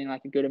still getting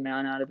like a good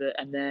amount out of it.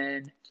 And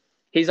then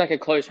he's like a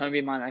close homie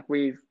of mine. Like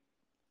we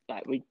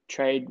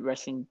trade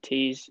wrestling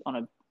tees on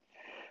a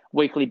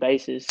weekly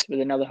basis with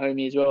another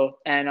homie as well.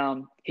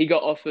 And he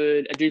got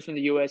offered a dude from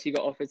the US. He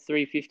got offered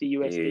 350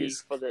 USD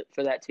Jeez.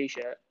 for that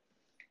t-shirt.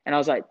 And I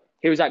was like,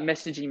 he was like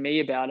messaging me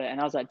about it,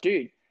 and I was like,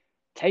 dude,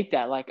 take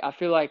that. Like, I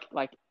feel like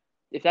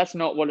if that's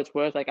not what it's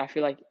worth, like I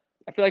feel like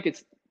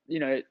it's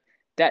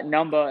that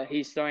number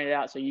he's throwing it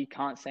out, so you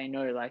can't say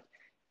no. Like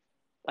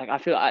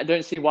I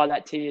don't see why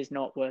that tee is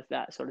not worth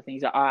that sort of thing.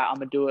 He's like, all right, I'm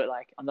gonna do it.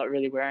 Like I'm not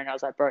really wearing it. I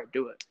was like, bro,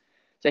 do it.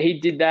 So he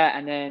did that,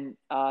 and then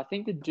I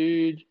think the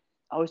dude,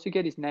 I always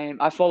forget his name.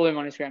 I follow him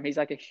on Instagram. He's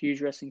like a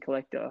huge wrestling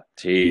collector.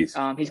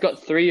 Jeez. He's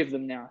got three of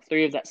them now,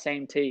 three of that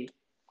same tee.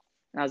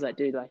 And I was like,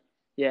 dude, like,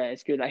 yeah,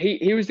 it's good. Like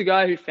he was the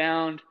guy who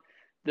found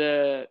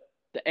the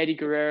Eddie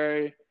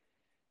Guerrero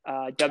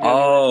WWF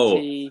Oh,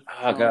 tee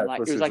oh from God, like it what's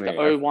was his like the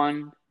name?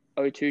 01,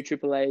 02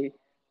 AAA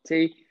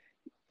tee.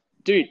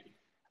 Dude,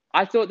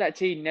 I thought that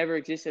tee never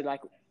existed.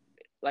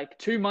 Like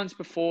 2 months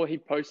before he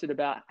posted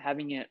about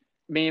having it,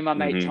 me and my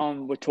mate Hmm.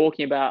 Tom were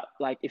talking about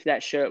like if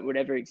that shirt would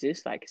ever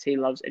exist, like because he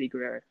loves Eddie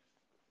Guerrero.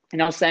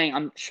 And I was saying,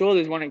 I'm sure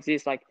there's one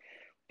exists. Like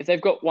if they've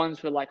got ones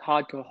for like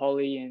Hardcore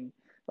Holly and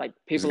like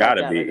There's people got like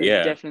to that, be, like there's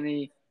yeah.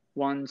 definitely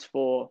ones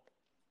for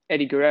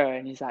Eddie Guerrero.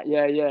 And he's like,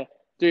 yeah, yeah,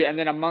 dude. And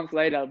then a month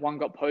later, one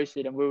got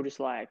posted, and we were just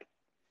like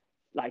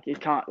it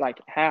can't, like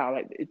how,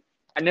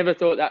 I never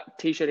thought that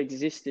T-shirt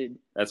existed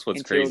That's what's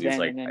until crazy. It's then.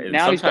 like, And then and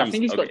now I sometimes,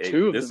 think he's got okay,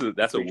 two of this them. is I'm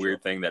that's a pretty sure.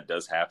 weird thing that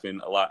does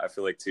happen a lot. I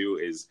feel like too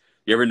is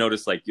you ever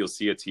notice like you'll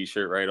see a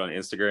T-shirt right on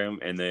Instagram,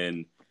 and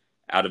then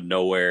out of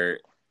nowhere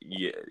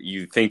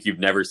you think you've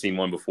never seen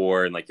one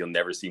before, and like you'll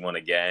never see one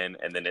again,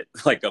 and then it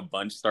like a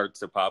bunch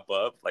starts to pop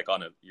up like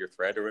on your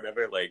thread or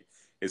whatever. Like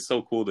it's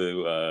so cool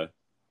to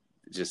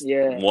just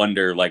Yeah.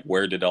 wonder like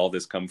where did all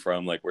this come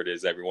from? Like where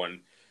does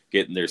everyone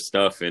getting their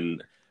stuff?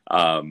 And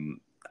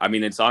I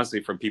mean it's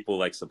honestly from people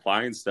like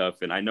supplying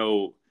stuff. And I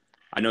know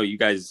you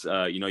guys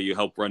you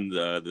help run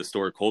the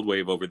store Cold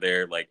Wave over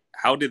there. Like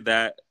how did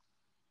that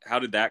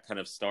kind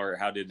of start?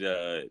 How did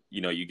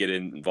you get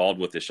involved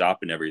with the shop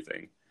and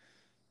everything?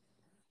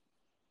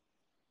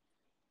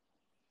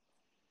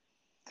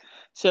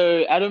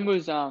 So Adam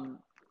was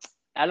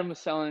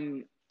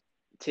selling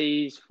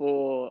teas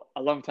for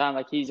a long time.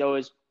 Like he's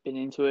always been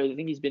into it. I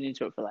think he's been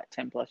into it for like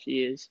 10 plus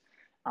years.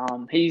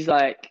 He's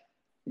like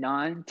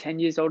 9, 10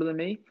 years older than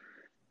me.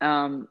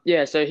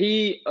 Yeah, so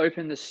he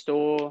opened the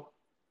store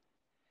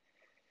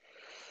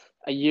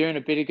a year and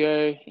a bit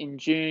ago in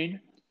June.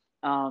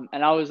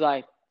 And I was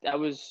like, that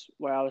was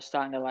where I was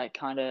starting to like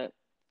kind of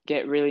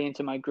get really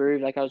into my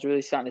groove. Like I was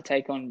really starting to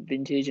take on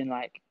vintage and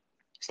like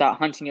start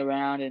hunting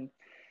around, and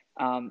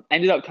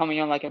ended up coming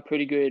up on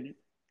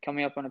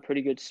a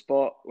pretty good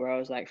spot where I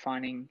was like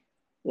finding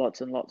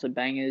lots and lots of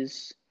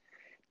bangers,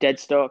 dead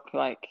stock,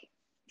 like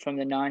from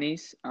the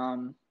 90s,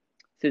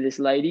 through this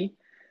lady.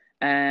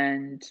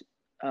 And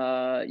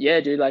yeah,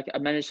 dude, like I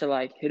managed to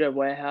like hit a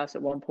warehouse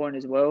at one point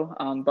as well.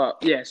 But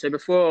yeah, so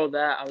before all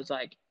that, I was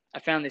like, I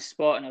found this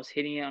spot and I was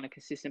hitting it on a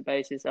consistent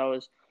basis. I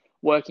was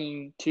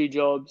working 2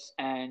 jobs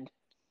and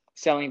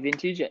selling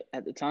vintage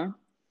at the time.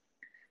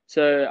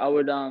 So I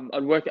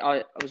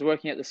was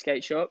working at the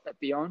skate shop at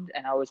Beyond,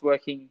 and I was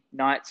working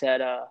nights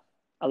at a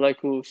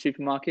local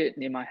supermarket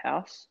near my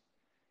house.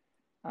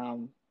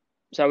 Um,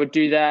 so I would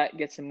do that,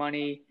 get some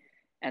money,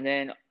 and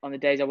then on the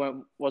days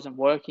wasn't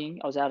working,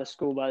 I was out of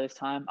school by this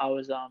time. I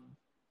was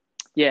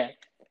yeah,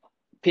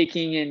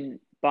 picking and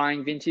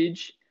buying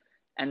vintage,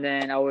 and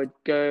then I would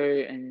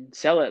go and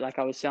sell it. Like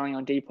I was selling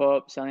on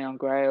Depop, selling on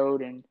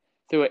Grailed, and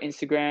through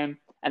Instagram.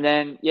 And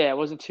then yeah, it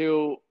wasn't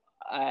until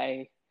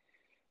I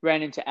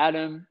ran into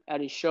Adam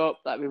at his shop.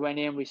 Like we went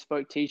in, we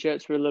spoke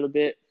t-shirts for a little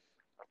bit,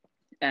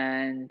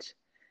 and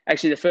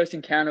actually the first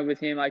encounter with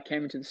him, I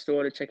came into the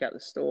store to check out the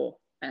store,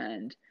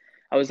 and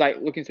I was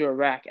like looking through a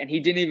rack, and he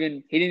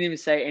didn't even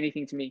say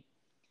anything to me.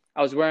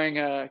 I was wearing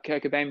a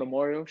Kirk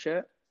Memorial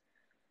shirt,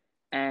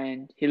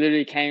 and he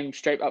literally came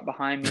straight up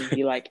behind me.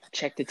 He like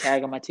checked the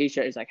tag on my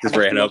t-shirt. He's like, "How Just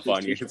much do ran you want up for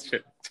on you. this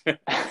t-shirt?"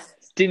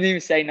 Didn't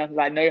even say nothing.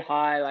 Like no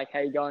hi, like how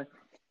you going?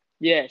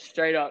 Yeah,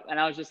 straight up. And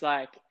I was just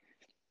like,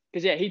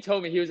 because yeah, he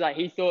told me he was like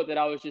he thought that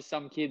I was just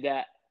some kid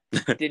that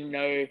didn't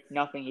know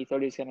nothing. He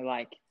thought he was gonna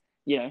like,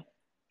 you know,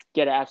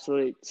 get an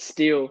absolute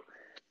steal.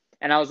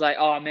 And I was like,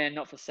 oh man,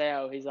 not for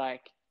sale. He's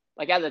like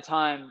at the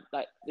time,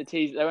 like the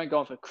teas they weren't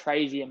going for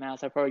crazy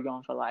amounts. They're probably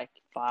going for like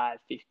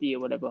 550 or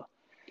whatever.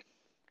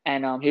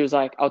 And he was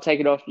like, I'll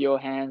take it off your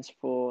hands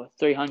for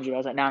 300. I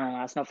was like,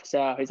 no, it's not for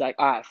sale. He's like,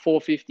 all right,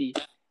 450.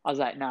 I was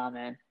like, nah,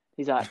 man.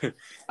 He's like,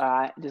 all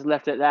right, just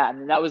left it at that.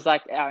 And that was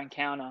like our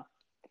encounter.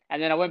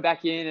 And then I went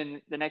back in,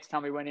 and the next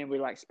time we went in, we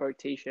like spoke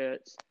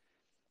t-shirts.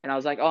 And I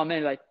was like, oh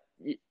man, like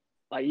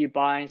you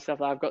buying stuff?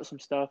 Like, I've got some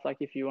stuff. Like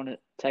if you want to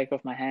take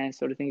off my hands,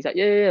 sort of thing. He's like,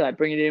 yeah, like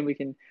bring it in. We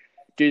can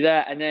do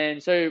that. And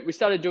then so we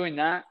started doing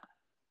that.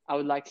 I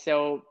would like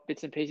sell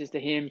bits and pieces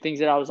to him, things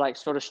that I was like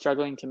sort of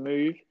struggling to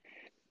move.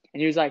 And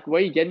he was like,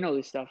 where are you getting all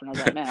this stuff? And I was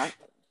like, man,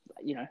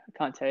 I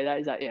can't tell you that.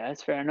 He's like, yeah,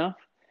 that's fair enough.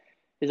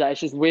 He's like,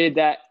 it's just weird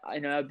that,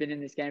 I've been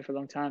in this game for a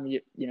long time.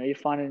 You're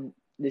finding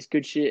this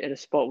good shit at a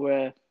spot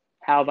where,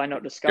 how have I not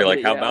You're discovered like,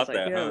 it how yet? I was about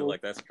like, that, yeah, huh? well,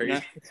 Like, that's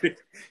crazy.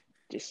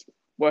 just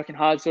working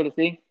hard sort of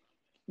thing.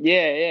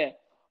 Yeah.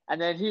 And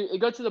then it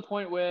got to the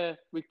point where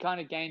we kind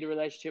of gained a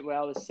relationship where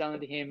I was selling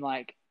to him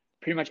like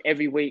pretty much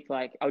every week.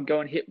 Like I would go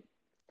and hit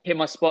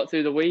my spot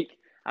through the week.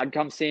 I'd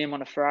come see him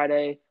on a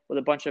Friday with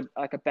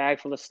a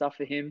bag full of stuff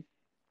for him.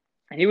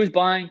 And he was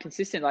buying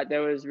consistent. Like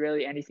there was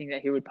really anything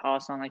that he would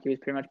pass on. Like he was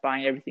pretty much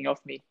buying everything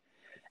off me.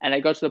 And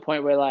it got to the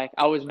point where like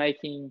I was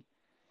making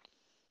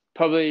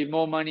probably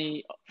more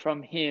money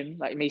from him,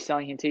 like me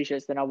selling him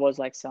t-shirts, than I was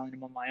like selling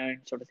them on my own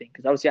sort of thing.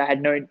 Because obviously I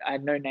had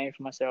no name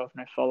for myself,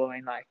 no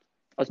following. Like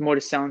I was more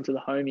just selling to the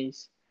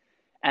homies.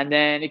 And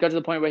then it got to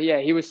the point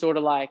where he was sort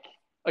of like,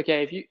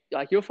 okay, if you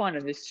like you're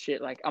finding this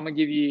shit, like I'm gonna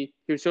give you.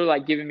 He was sort of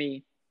like giving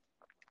me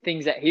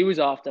things that he was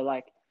after,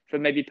 like for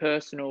maybe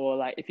personal, or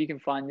like if you can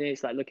find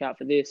this, like look out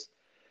for this.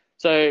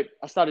 So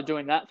I started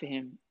doing that for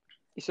him.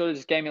 He sort of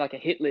just gave me like a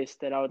hit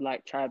list that I would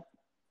like try to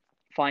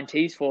find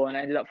teas for, and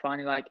I ended up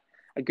finding like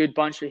a good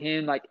bunch for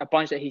him, like a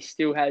bunch that he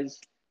still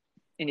has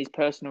in his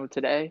personal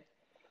today.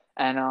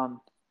 And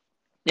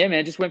yeah,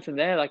 man, just went from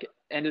there. Like it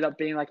ended up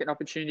being like an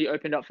opportunity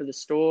opened up for the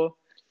store.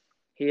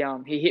 He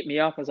hit me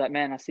up. I was like,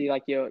 man, I see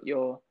like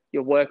your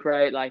work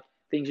rate, like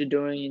things you're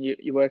doing, and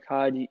you work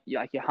hard.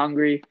 You're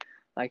hungry.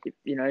 Like if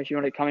you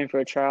want to come in for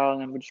a trial,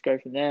 and then we'll just go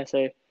from there.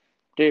 So,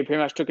 dude,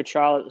 pretty much took a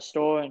trial at the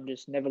store and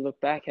just never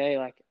looked back. Hey,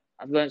 like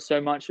I've learned so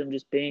much from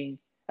just being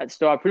at the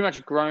store. I've pretty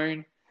much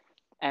grown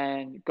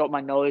and got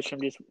my knowledge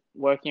from just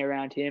working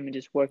around him and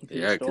just working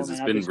through the Yeah, store, because man.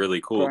 it's I've been just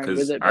really cool. grown with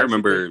Because it, I basically.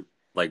 remember,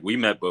 like, we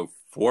met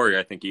before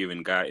I think you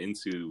even got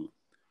into,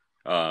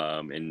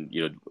 and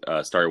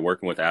started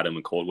working with Adam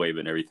and Cold Wave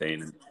and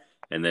everything,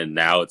 and then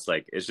now it's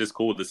like it's just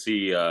cool to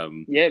see,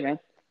 Yeah, man.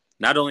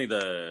 not only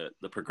the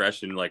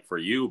progression like for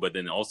you, but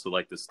then also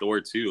like the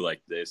store too,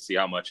 like to see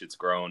how much it's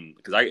grown.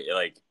 Because I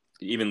like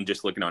even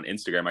just looking on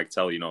Instagram, I can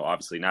tell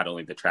obviously not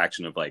only the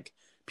traction of like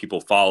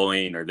people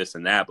following or this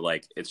and that, but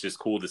like it's just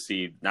cool to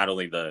see not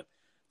only the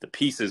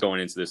pieces going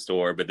into the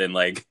store, but then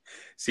like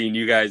seeing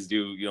you guys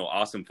do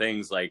awesome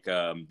things like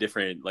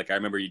different. Like I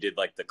remember you did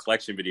like the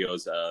collection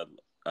videos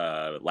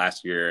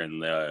last year,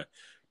 and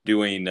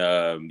doing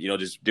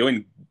just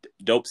doing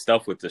dope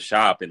stuff with the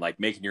shop, and like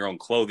making your own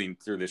clothing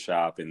through the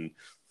shop, and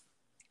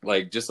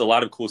like just a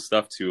lot of cool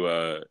stuff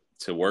to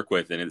work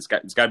with. And it's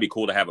got to be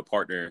cool to have a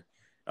partner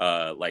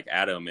like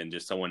Adam, and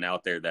just someone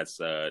out there that's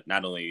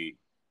not only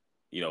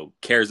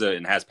cares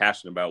and has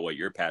passion about what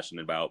you're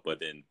passionate about, but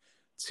then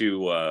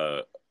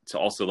to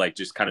also like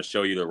just kind of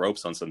show you the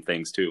ropes on some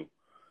things too.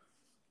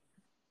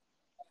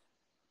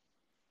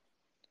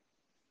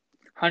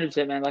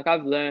 100%, man. Like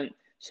I've learned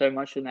so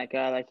much from that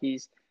guy. Like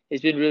he's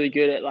been really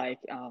good at like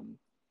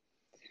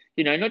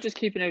not just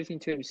keeping everything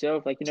to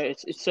himself. Like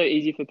it's so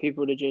easy for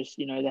people to just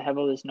they have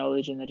all this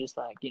knowledge and they're just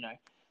like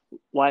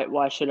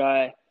why should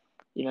I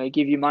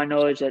give you my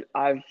knowledge that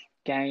I've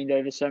gained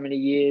over so many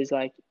years,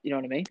 like you know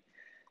what I mean.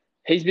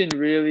 He's been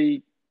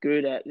really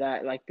good at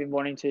that, like been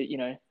wanting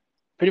to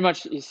pretty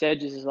much he said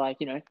just is like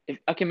if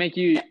I can make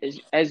you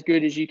as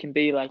good as you can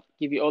be, like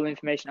give you all the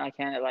information I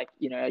can at like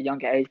a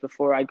younger age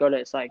before I got it,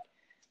 it's like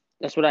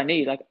that's what I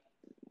need. Like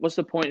what's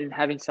the point in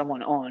having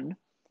someone on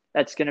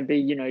that's going to be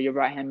your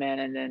right hand man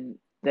and then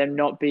them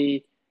not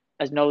be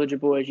as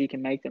knowledgeable as you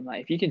can make them?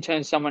 Like if you can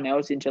turn someone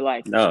else into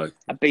like No,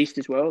 a beast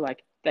as well,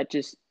 like that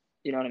just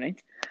you know what I mean.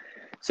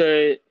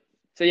 So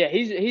yeah,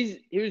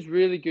 he was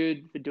really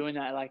good for doing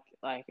that. Like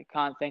I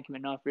can't thank him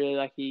enough. Really,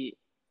 like he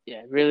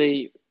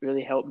really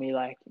really helped me.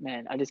 Like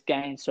man, I just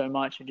gained so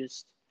much and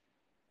just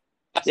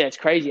it's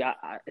crazy.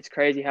 It's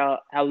crazy how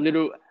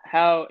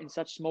in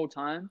such small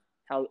time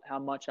how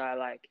much I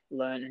like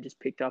learned and just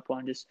picked up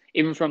on, just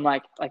even from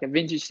like a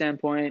vintage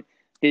standpoint,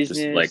 business,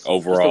 just like just the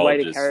overall way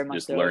to carry just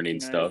myself, learning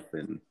stuff.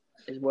 And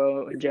as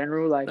well in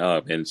general. Like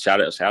and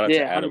shout out to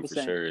yeah, Adam for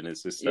 100%. sure. And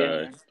it's just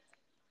Yeah, man.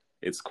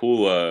 it's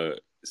cool.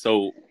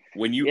 So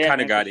when you Yeah,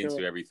 kind of man, for got sure.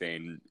 into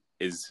everything,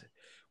 is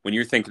when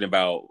you're thinking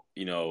about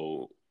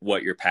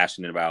what you're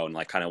passionate about and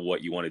like kind of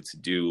what you wanted to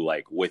do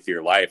like with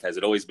your life, has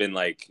it always been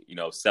like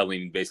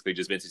selling basically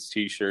just vintage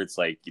t-shirts,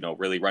 like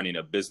really running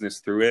a business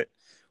through it?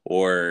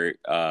 Or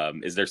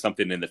is there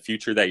something in the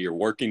future that you're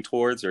working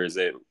towards, or is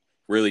it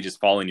really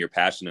just following your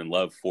passion and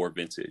love for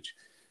vintage?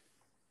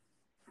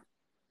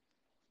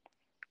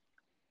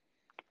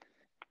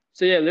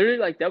 So yeah, literally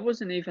like that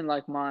wasn't even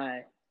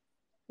my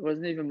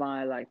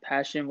like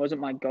passion, wasn't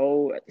my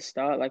goal at the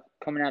start, like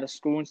coming out of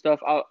school and stuff.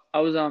 I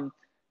was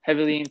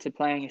heavily into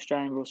playing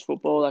Australian rules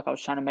football. Like I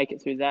was trying to make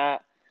it through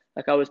that.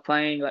 Like I was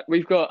playing, like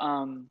we've got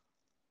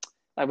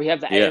like we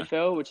have the Yeah.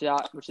 AFL, which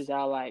is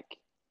our like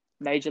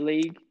major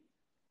league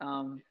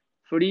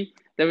footy.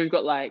 Then we've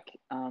got like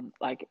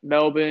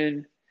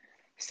Melbourne,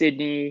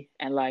 Sydney,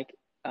 and like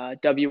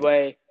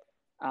WA.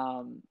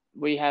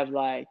 We have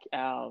like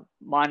our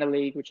minor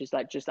league, which is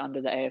like just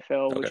under the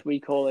AFL, Okay. which we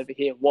call over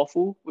here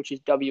Waffle, which is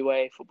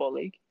WA Football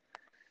League.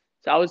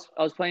 So I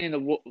was playing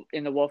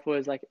in the Waffle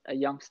as like a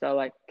youngster,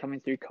 like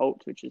coming through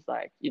Colts, which is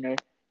like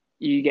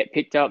you get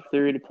picked up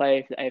through to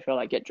play for the AFL,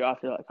 like get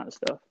drafted, all that kind of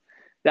stuff.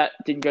 That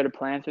didn't go to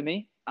plan for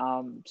me.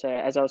 So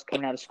as I was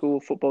coming out of school,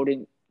 football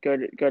didn't go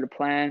to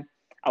plan.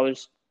 I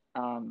was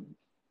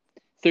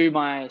through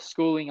my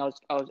schooling, I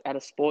was at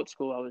a sports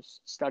school. I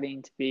was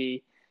studying to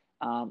be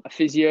a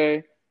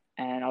physio,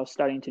 and I was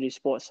studying to do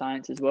sports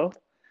science as well.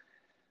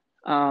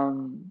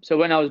 So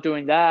when I was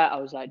doing that, I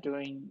was like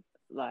doing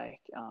like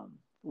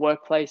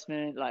work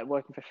placement, like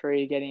working for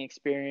free, getting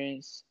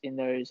experience in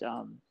those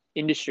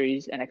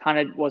industries, and it kind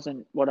of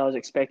wasn't what I was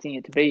expecting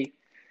it to be.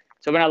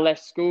 So when I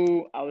left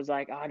school, I was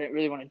like, oh, I don't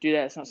really want to do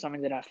that. It's not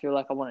something that I feel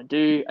like I want to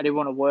do. I didn't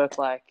want to work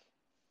like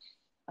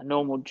a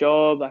normal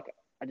job. Like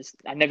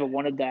I never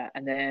wanted that.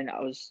 And then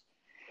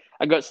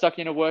I got stuck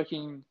into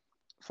working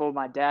for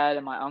my dad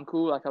and my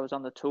uncle. Like I was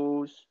on the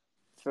tools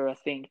for I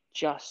think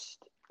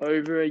just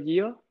over a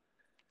year,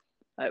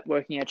 like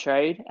working a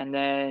trade. And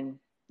then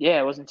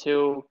it wasn't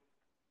until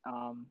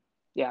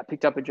I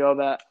picked up a job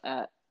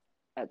at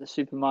the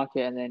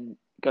supermarket, and then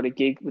got a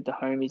gig with the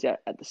homies at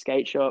the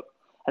skate shop.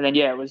 And then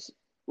it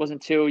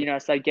wasn't until I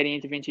started getting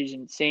into vintage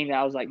and seeing that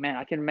I was like, man,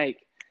 I can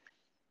make,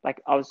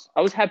 like I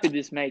was happy to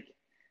just make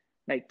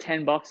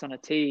 $10 on a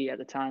tee at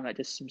the time, like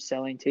just some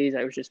selling tees.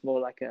 It was just more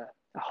like a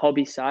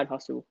hobby side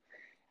hustle.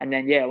 And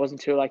then it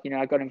wasn't until like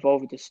I got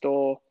involved with the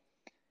store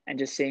and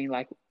just seeing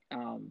like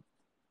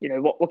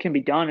what can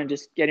be done, and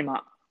just getting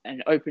my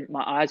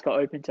eyes got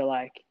open to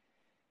like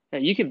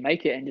you can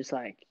make it, and just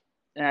like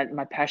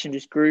my passion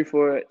just grew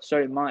for it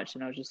so much,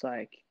 and I was just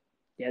like,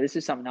 this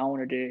is something I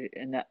want to do.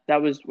 And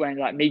that was when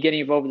like me getting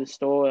involved with the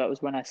store, that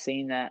was when I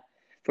seen that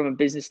from a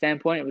business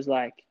standpoint, it was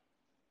like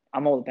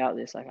I'm all about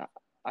this. Like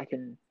I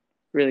can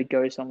really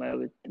go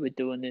somewhere with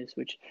doing this,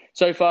 which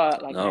so far,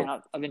 like, No,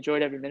 man, I've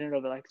enjoyed every minute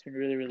of it. Like, it's been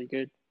really, really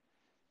good.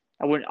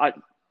 I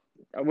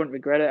wouldn't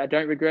regret it. I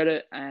don't regret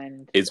it.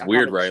 And it's I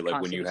weird, kind of right? just Like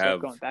can't when see you myself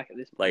have going back at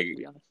this point, like to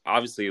be honest.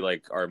 obviously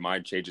like our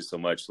mind changes so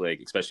much,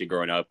 like especially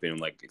growing up and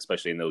like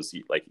especially in those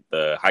like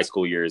the high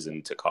school years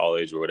into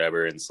college or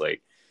whatever. And it's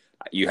like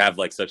you have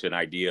like such an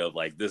idea of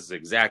like this is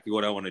exactly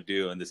what I want to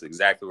do and this is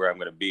exactly where I'm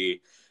going to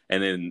be,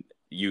 and then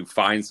you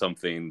find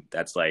something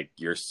that's like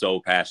you're so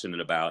passionate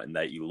about and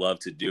that you love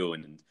to do,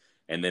 and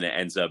and then it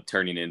ends up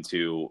turning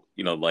into,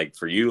 like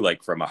for you,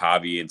 like from a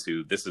hobby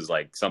into this is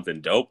like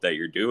something dope that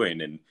you're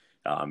doing, and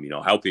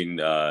helping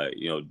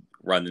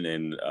run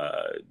and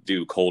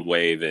do cold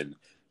wave, and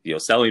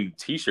selling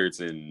t-shirts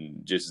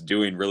and just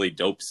doing really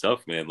dope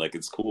stuff, man. Like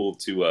it's cool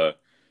to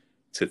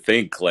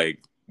think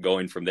like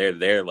going from there to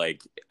there,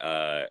 like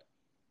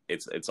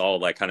it's all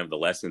like kind of the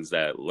lessons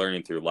that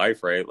learning through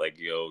life, right? Like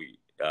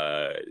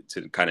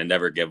to kind of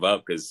never give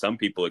up, because some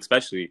people,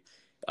 especially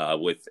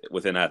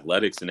within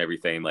athletics and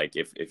everything, like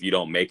if you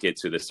don't make it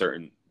to the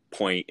certain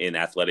point in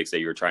athletics that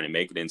you're trying to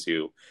make it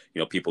into,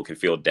 people can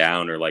feel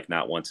down or like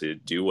not want to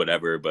do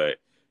whatever. But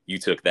you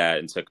took that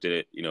and took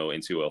it,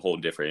 into a whole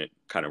different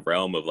kind of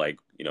realm of like,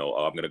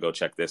 oh, I'm gonna go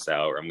check this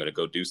out, or I'm gonna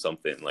go do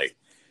something. Like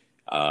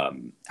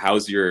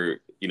how's your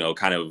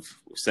kind of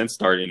since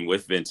starting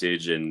with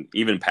vintage, and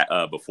even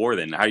before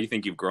then, how do you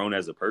think you've grown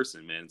as a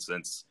person, man,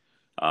 since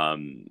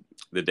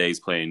the days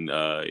playing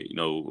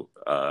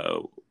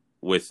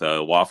with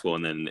Waffle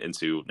and then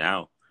into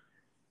now?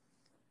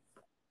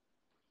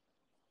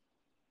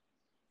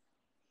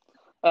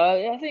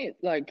 Yeah, I think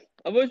like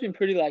I've always been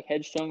pretty like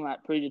headstrong,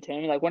 like pretty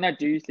determined. Like when I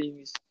do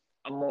things,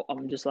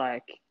 I'm just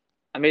like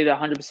I'm either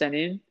 100%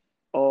 in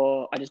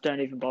or I just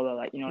don't even bother.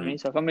 Like you know what I Mm-hmm. mean.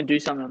 So if I'm gonna do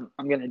something,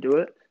 I'm gonna do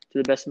it to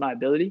the best of my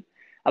ability.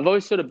 I've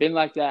always sort of been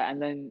like that,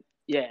 and then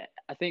yeah,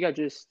 I think I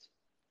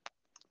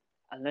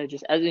don't know,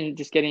 just as in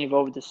just getting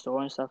involved with the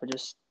store and stuff, I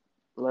just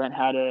learned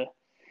how to.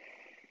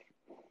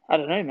 I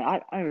don't know, man.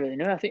 I don't really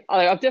know. I think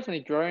I've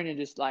definitely grown and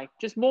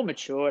just more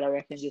matured. I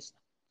reckon just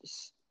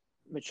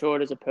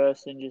matured as a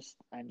person,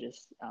 I don't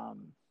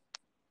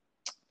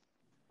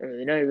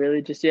really know,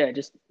 really just yeah,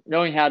 just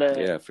knowing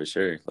Yeah, for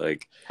sure.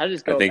 Like how to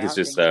just I go think it's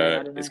about just things. Yeah,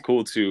 I don't it's know.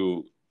 cool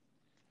to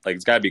like,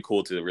 it's got to be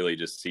cool to really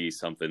just see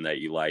something that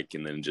you like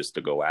and then just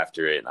to go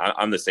after it.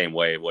 I'm the same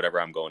way.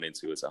 Whatever I'm going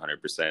into, it's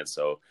 100%.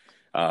 So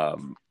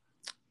um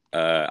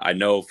I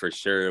know for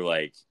sure,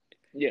 like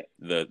Yeah.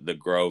 the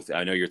growth.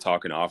 I know you're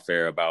talking off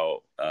air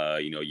about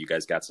you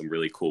guys got some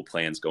really cool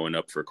plans going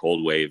up for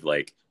Cold Wave.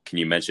 Like, can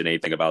you mention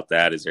anything about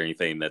that? Is there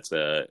anything that's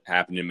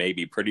happening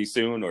maybe pretty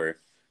soon, or?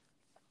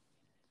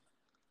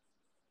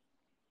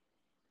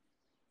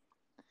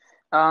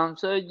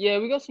 So yeah,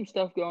 we got some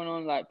stuff going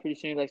on like pretty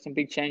soon, like some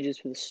big changes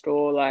for the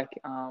store, like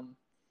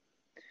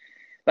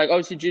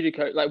obviously due to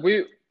COVID, like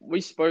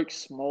we spoke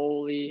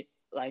smallly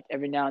like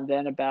every now and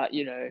then about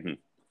Mhm.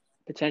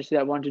 potentially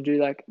that one to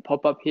do like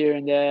pop up here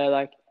and there,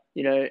 like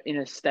in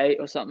a state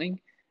or something.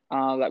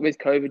 Like with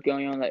COVID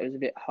going on, like it was a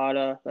bit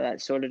harder, but that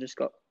sort of just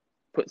got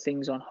put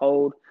things on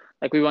hold.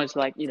 Like we wanted to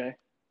like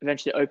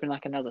eventually open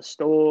like another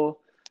store,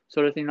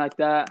 sort of thing like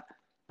that.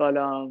 But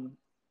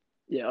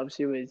yeah,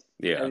 obviously with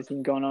Yeah.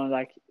 everything going on,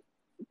 like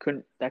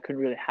couldn't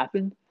really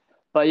happen.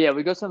 But yeah,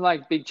 we got some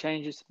like big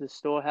changes to the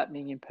store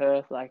happening in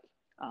Perth. Like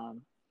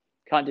um,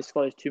 can't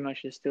disclose too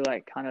much. It's still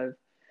like kind of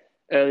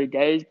early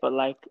days, but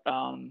like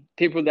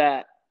people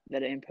that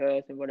are in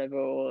Perth and whatever,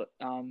 or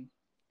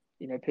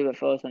people that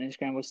follow us on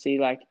Instagram will see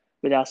like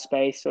with our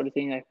space sort of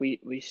thing. Like we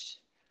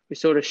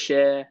sort of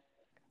share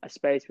a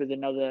space with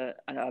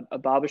a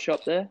barber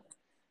shop there.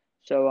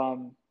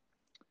 So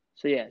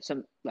so yeah,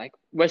 some like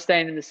we're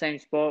staying in the same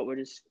spot. We're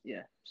just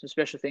yeah, some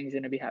special things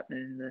going to be happening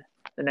in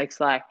the next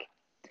like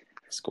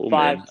It's cool,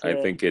 five man. I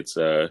to think it's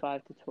 5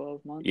 to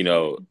 12 months, I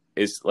reckon.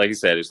 it's like I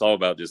said, it's all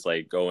about just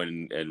like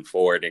going and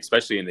forward,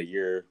 especially in the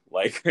year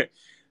like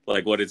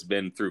like what it's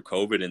been through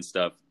COVID and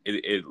stuff.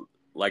 It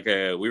like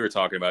we were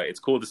talking about. It's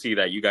cool to see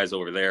that you guys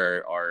over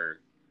there are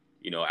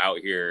out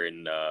here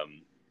and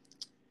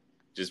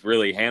just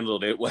really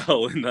handled it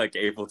well and like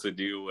able to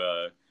do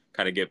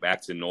kind of get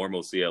back to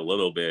normalcy a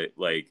little bit.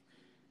 Like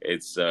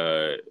it's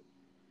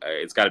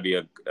it's got to be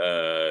a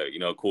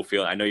cool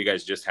feeling. I know you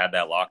guys just had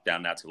that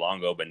lockdown not too long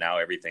ago, but now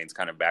everything's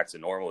kind of back to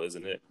normal,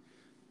 isn't it?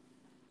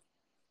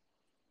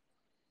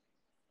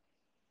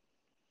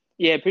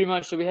 Yeah, pretty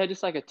much. So we had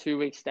just like a 2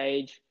 week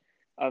stage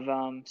of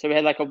so we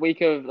had like a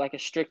week of like a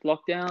strict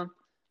lockdown.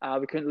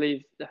 We couldn't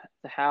leave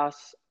the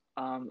house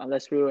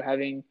unless we were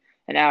having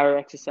an hour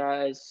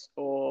exercise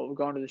or we're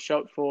going to the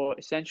shop for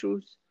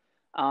essentials.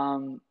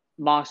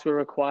 Masks were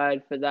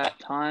required for that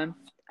time.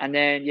 And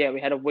then yeah,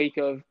 we had a week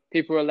of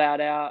people were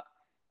allowed out.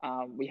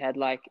 We had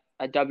like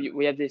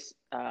we have this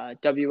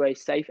WA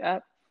Safe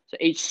app. So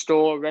each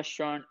store,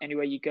 restaurant,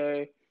 anywhere you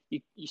go,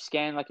 you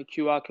scan like a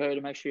QR code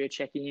to make sure you're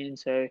checking in.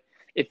 So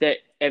if there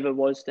ever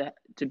was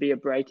to be a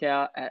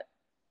breakout at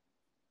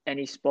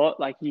any spot,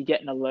 like you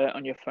get an alert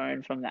on your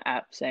phone from the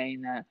app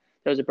saying that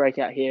there was a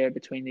breakout here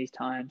between these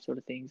times, sort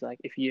of things, like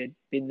if you had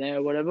been there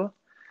or whatever.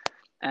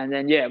 And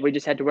then, yeah, we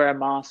just had to wear a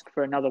mask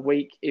for another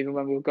week, even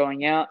when we were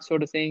going out,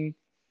 sort of thing.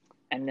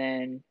 And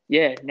then,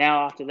 yeah,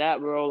 now after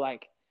that, we're all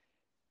like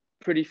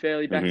pretty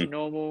fairly back to Hmm.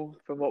 normal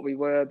from what we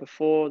were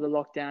before the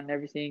lockdown and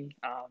everything.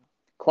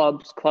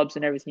 Clubs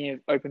and everything have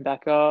opened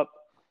back up,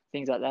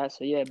 things like that.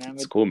 So yeah, man,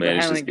 It's we're cool, we're man.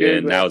 It's just handling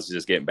good. good. Now We're it's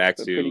just getting back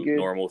we're pretty to good.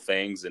 normal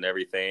things and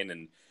everything.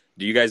 And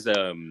do you guys I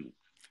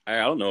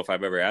don't know if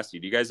I've ever asked you,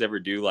 do you guys ever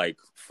do like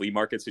flea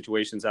market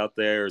situations out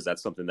there? Or is that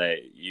something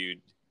that you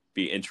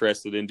be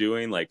interested in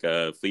doing, like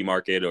a flea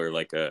market or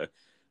like a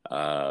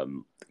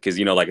because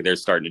you know, like they're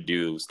starting to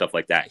do stuff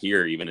like that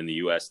here, even in the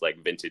U.S.,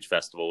 like vintage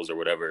festivals or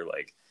whatever.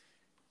 Like,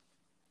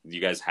 do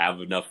you guys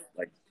have enough?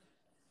 Like,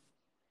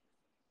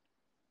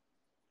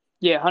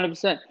 Yeah,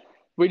 100%.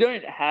 We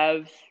don't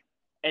have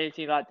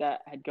anything like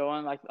that had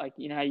going like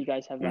you know how you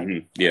guys have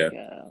yeah,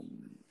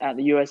 out in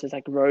the US there's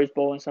like Rose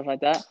Bowl and stuff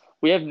like that.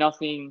 We have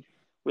nothing.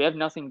 We have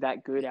nothing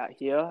that good out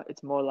here.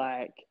 It's more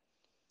like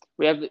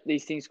we have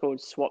these things called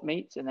swap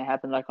meets, and they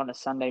happen like on a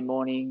Sunday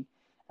morning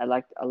at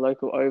like a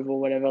local oval,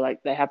 whatever.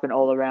 Like they happen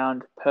all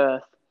around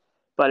Perth,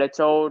 but it's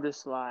all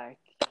just like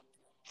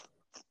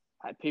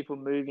people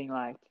moving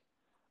like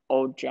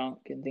old junk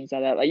and things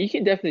like that. Like you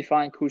can definitely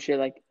find cool shit.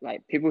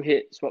 Like people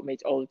hit swap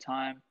meets all the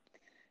time,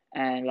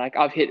 and like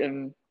I've hit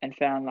them and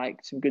found like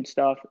some good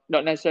stuff.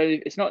 Not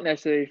necessarily, it's not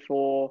necessarily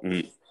for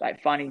mm-hmm.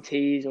 like finding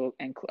tees or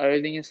and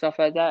clothing and stuff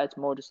like that. It's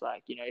more just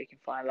like you know you can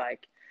find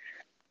like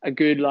a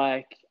good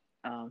like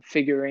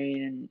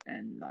figurine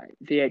and like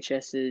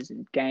VHSs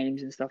and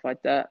games and stuff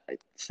like that. Like,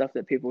 stuff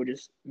that people are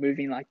just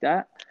moving like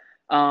that.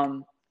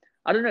 Um,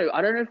 I don't know.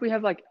 I don't know if we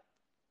have like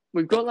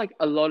we've got like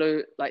a lot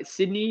of like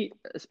Sydney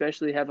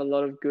especially have a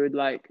lot of good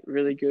like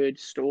really good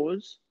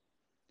stores.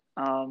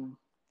 Um,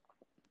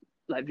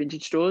 like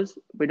vintage stores.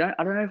 We don't.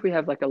 I don't know if we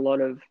have like a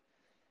lot of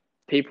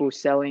people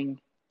selling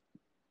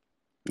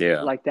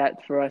Yeah, like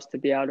that for us to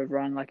be able to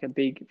run like a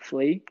big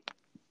flea.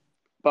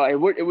 But it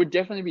would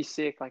definitely be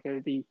sick. Like it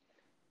would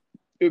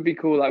be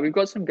cool. Like we've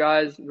got some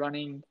guys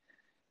running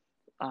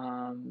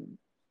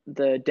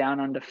the Down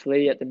Under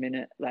flea at the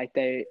minute. Like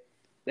they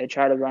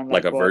try to run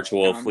like like a what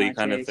virtual flea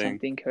kind of 1980 thing.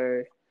 something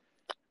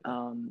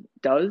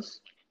does.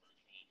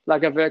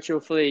 Like a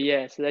virtual flea,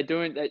 yeah. So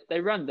they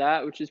run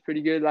that, which is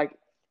pretty good. Like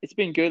it's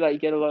been good. Like you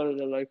get a lot of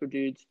the local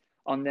dudes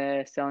on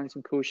there selling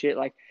some cool shit.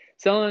 Like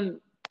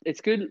selling,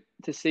 it's good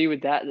to see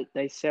with that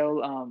they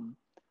sell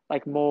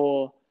like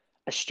more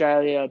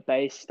Australia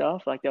based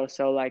stuff. Like they'll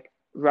sell like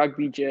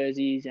rugby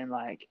jerseys and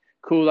like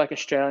cool like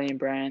Australian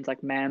brands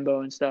like Mambo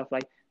and stuff.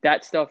 Like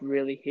that stuff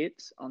really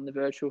hits on the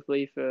virtual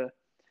flea for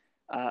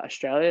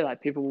Australia.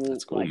 Like people will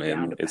That's cool, like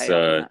down man. to It's pay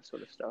up on that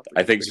sort of stuff, I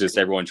which is think it's pretty just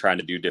cool. everyone trying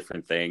to do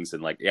different things,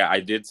 and like, yeah, I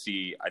did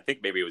see. I think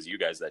maybe it was you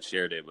guys that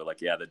shared it, but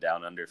like, yeah, the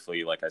Down Under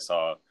flea. Like, I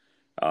saw.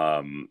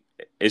 Um,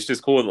 it's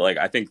just cool. Like,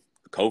 I think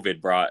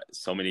COVID brought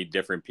so many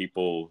different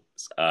people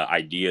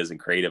ideas and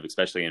creative,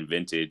 especially in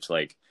vintage.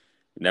 Like,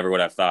 never would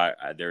have thought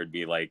there would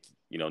be like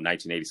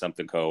 1980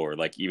 something co, or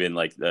like even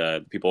like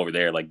the people over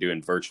there like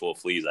doing virtual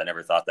fleas. I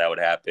never thought that would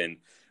happen.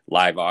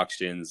 Live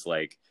auctions,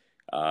 like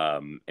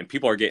and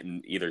people are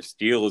getting either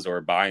steals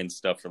or buying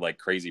stuff for like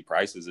crazy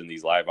prices in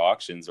these live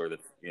auctions, or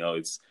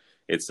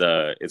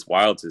it's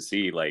wild to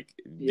see. Like,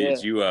 Yeah.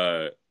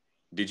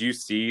 did you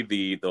see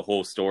the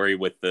whole story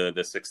with the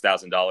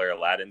 $6,000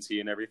 Aladdin tea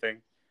and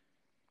everything?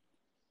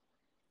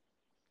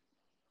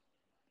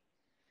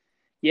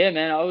 Yeah,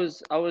 man, I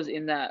was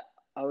in that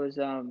I was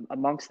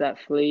amongst that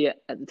flea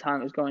at the time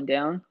it was going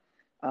down.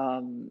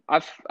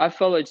 I've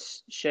followed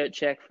Shirt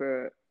Check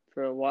for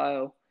a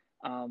while.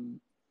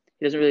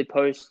 He doesn't really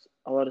post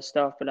a lot of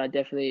stuff, but I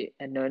definitely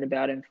had known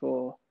about him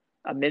for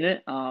a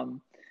minute. I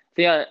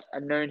think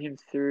I've known him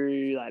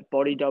through like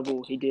Body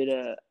Double. He did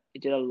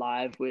a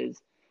live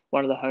with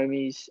one of the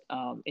homies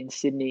in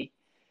Sydney.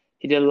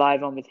 He did a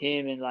live on with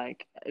him, and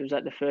like it was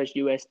like the first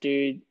US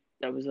dude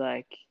that was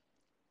like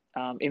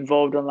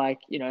involved on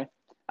like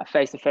a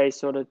face to face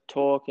sort of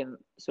talk and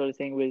sort of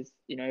thing with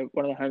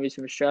one of the homies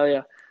from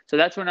Australia. So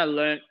that's when I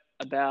learned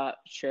about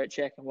Shirt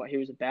Check and what he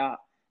was about.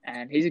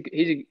 And he's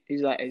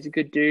a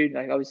good dude.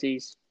 Like obviously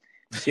he's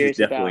He serious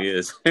definitely about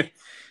is.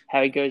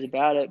 how he goes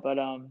about it. But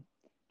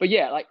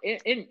yeah, like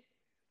in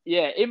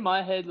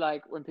my head,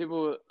 like when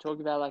people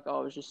talk about like it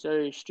was just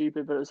so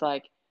stupid, but it was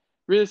like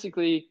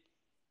realistically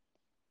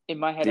in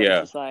my head, I was Yeah.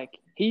 just like,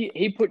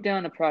 he put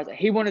down a price.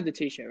 He wanted the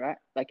t-shirt, right?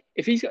 Like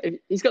if he's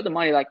got the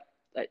money, like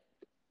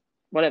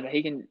whatever,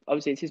 he can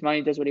obviously it's his money,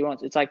 he does what he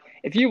wants. It's like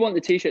if you want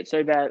the t-shirt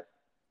so bad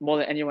more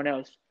than anyone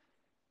else,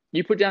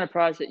 you put down a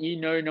price that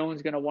no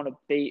one's gonna want to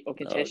beat or No,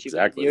 contest you with.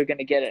 exactly. You're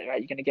gonna get it, right?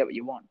 You're gonna get what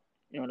you want.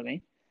 You know what I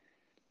mean?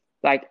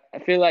 Like I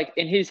feel like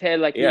in his head,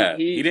 like he Yeah,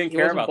 he he didn't he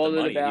care wasn't about the bothered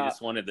money. He about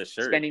just wanted the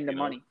shirt, spending the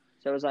money.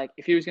 So it was like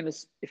if he was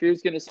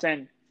gonna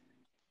spend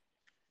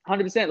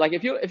 100%, like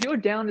if you're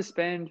down to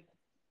spend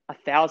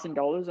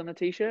 $1,000 on a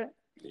t-shirt,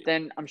 Yeah.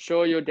 then I'm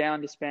sure you're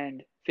down to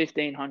spend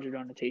 1,500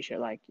 on a t-shirt.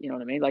 Like, you know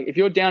what I mean? Like if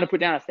you're down to put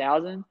down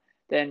 1,000,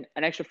 then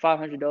an extra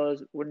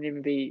 $500 wouldn't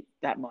even be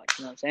that much.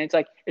 You know what I'm saying? It's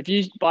like if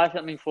you buy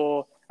something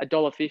for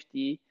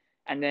 $1.50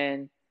 and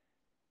then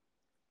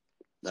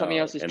something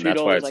No, else is and two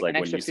that's why dollars, it's like like an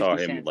when extra you saw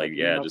 50 him, cents. like, Like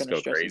you're yeah, not just gonna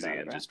go stress crazy about it,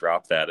 and right? just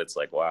drop that. It's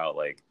like, wow,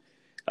 like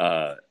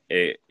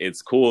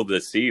it's cool to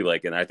see,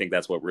 like, and I think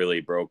that's what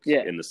really broke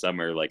Yeah, in the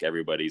summer. Like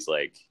everybody's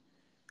like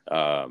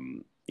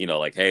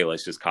like, hey,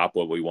 let's just cop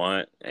what we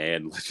want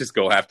and let's just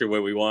go after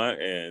what we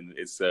want. And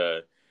it's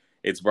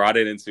brought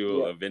it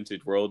into yeah, a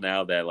vintage world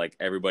now that like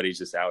everybody's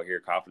just out here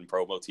copping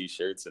promo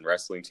t-shirts and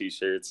wrestling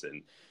t-shirts,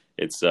 and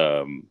it's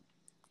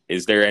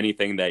Is there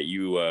anything that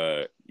you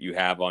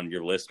have on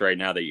your list right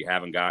now that you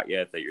haven't got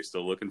yet that you're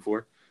still looking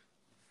for?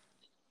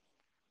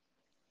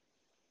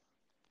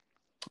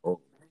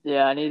 Oh,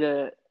 Yeah, I need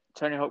a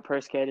Tony Hawk Pro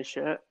Skater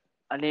shirt.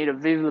 I need a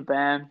Viva La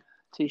Bam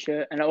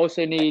t-shirt, and I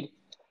also need.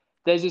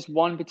 There's this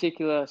one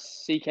particular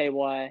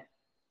CKY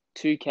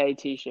 2K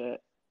t-shirt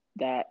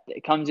that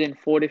it comes in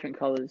 4 different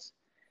colors.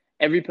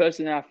 Every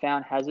person that I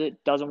found has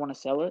it, doesn't want to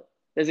sell it.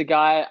 There's a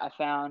guy I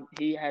found,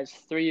 he has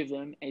 3 of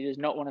them, and he does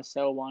not want to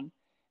sell one,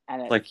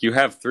 and it like you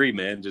have three,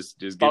 man. Just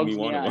give me bugs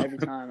me one of out them. every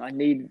time. I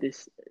need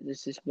this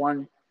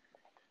one.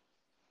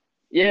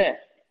 Yeah,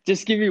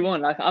 just give me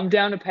one. Like I'm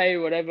down to pay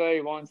whatever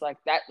he wants. Like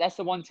that. That's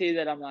the one tee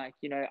that I'm like,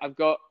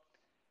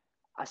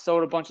 I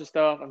sold a bunch of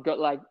stuff. I've got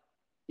like,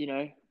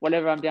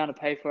 whatever I'm down to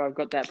pay for. I've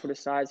got that put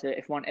aside. So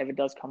if one ever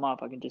does come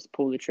up, I can just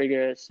pull the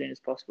trigger as soon as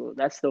possible.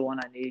 That's the one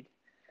I need.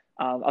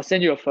 I'll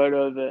send you a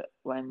photo of it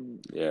when,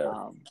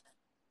 Yeah.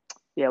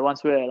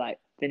 once we're like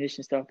finished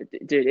and stuff. But,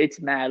 dude, it's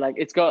mad. Like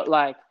it's got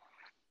like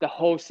the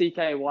whole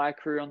CKY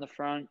crew on the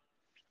front,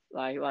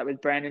 like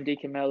with Brandon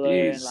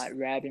DiCamillo and like Jeez.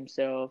 Rab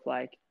himself,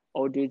 like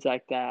old dudes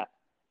like that.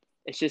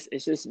 It's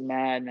just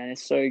mad, man.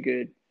 It's so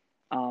good.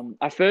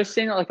 I first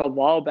seen it like a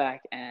while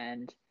back,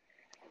 and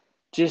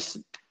just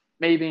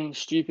me being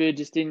stupid,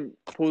 just didn't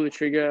pull the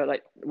trigger.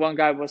 Like one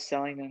guy was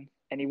selling them,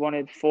 and he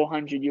wanted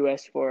 400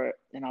 US for it,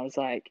 and I was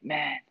like,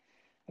 man,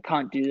 I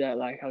can't do that.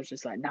 Like I was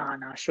just like, nah,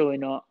 surely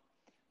not,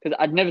 because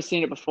I'd never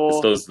seen it It's before,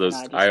 and those I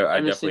just I ever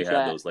definitely since had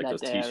that those like that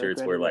those day I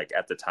t-shirts where regretted it. like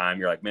at the time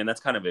you're like, man,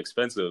 that's kind of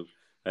expensive.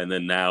 And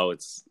then now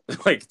it's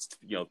like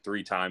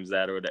three times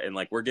that and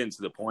like we're getting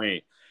to the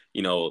point,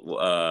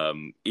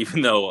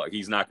 even though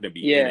he's not going to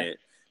be in Yeah, it,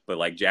 but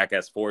like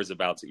Jackass 4 is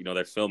about to,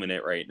 they're filming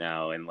it right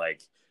now and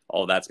like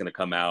all that's going to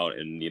come out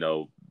and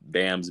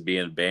Bam's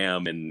being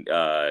Bam and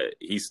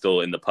he's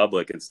still in the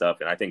public and stuff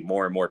and I think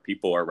more and more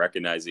people are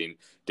recognizing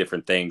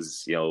different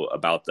things,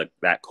 about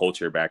that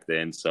culture back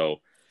then.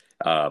 So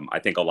I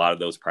think a lot of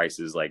those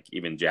prices, like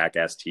even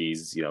Jackass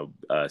tees,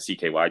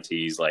 CKY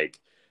tees,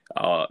 like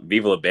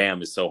Viva La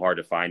Bam is so hard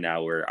to find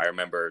now. Where I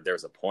remember there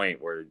was a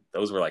point where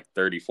those were like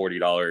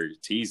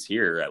 $30-$40 tees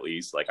here at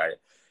least. Like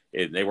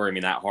they weren't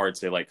even that hard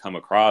to like come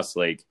across.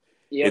 Like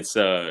yep. it's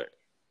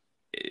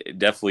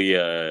definitely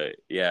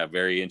yeah,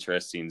 very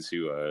interesting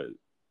to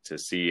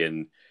see.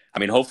 And I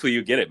mean, hopefully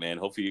you get it, man.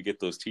 Hopefully you get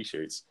those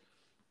t-shirts.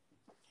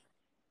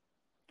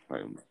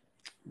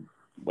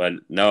 But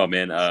no,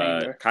 man, Same,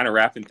 bro. kind of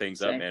wrapping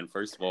things up, Same. man.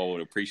 First of all,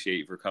 would appreciate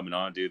you for coming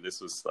on, dude.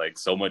 This was like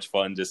so much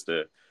fun just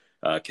to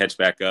catch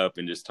back up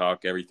and just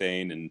talk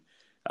everything. And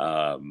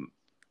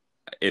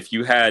if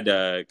you had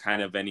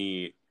kind of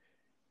any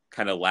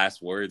kind of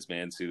last words,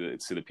 man, to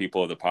the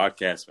people of the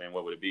podcast, man,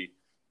 what would it be?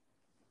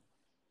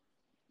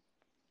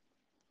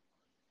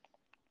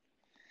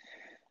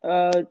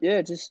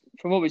 Yeah, just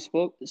from what we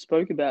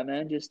spoke about,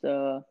 man. Just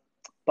buy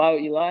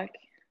what you like,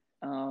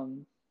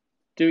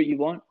 do what you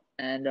want,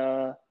 and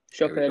There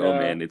shop we at go,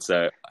 man. It's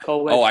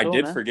Colway oh, I Store,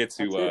 did man. forget That's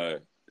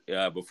it.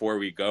 to before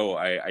we go,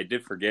 I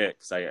did forget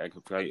because I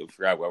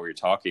forgot while we were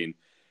talking.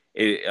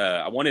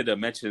 I wanted to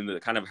mention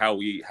kind of how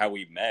we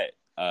met,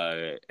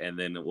 and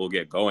then we'll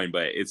get going.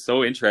 But it's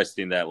so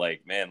interesting that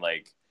like, man,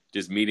 like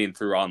just meeting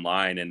through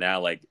online, and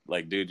now like,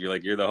 dude, you're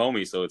the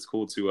homie, so it's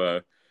cool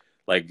to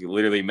like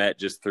literally met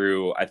just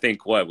through. I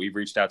think we've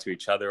reached out to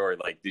each other, or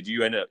like, did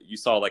you end up you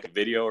saw like a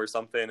video or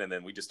something, and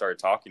then we just started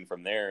talking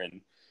from there, and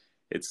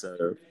it's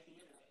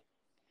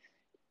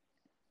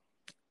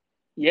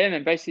Yeah,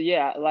 man. Basically,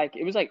 yeah. Like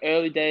it was like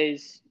early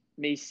days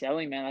me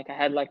selling, man. Like I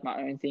had like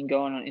my own thing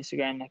going on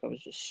Instagram. Like I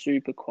was just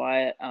super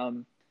quiet.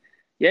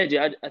 Yeah,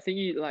 dude. I think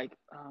you like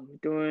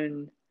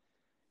doing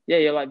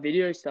yeah like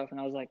video stuff, and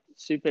I was like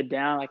super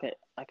down.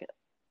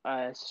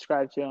 I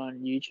subscribed to you on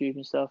YouTube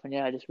and stuff, and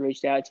yeah, I just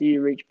reached out to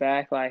you, reached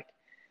back. Like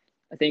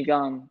I think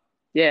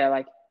yeah,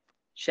 like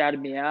shouted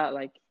me out.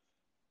 Like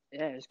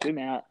yeah, it was good,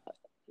 man.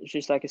 It's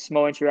just like a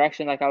small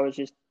interaction. Like I was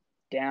just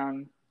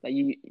down. Like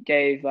you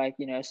gave like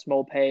a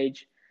small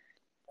page.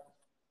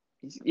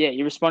 Yeah,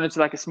 you responded to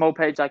like a small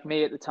page like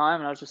me at the time,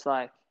 and I was just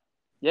like,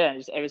 yeah.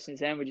 Just ever since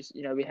then, we just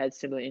we had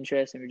similar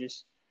interests, and we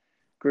just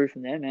grew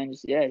from there, man.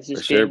 Just yeah, it's for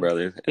just sure, been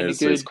brother. been a It's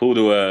good cool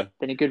to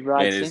been a good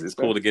ride man, since, it's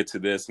cool bro. to get to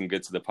this and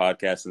get to the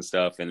podcast and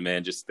stuff. And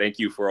man, just thank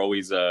you for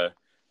always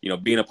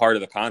being a part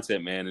of the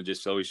content, man, and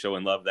just always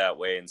showing love that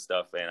way and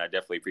stuff. And I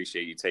definitely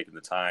appreciate you taking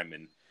the time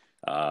and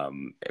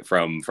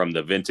from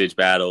the vintage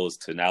battles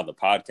to now the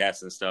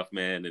podcast and stuff,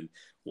 man. And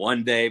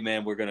one day,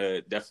 man, we're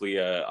gonna definitely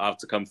have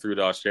to come through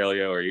to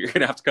Australia, or you're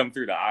gonna have to come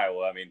through to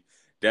Iowa. I mean,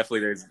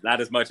 definitely there's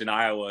not as much in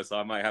Iowa, so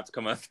I might have to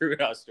come out through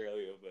to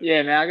Australia. But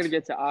Yeah, man, I gotta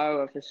get to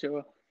Iowa for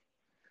sure.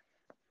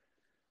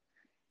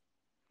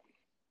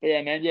 But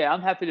yeah, man. Yeah,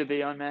 I'm happy to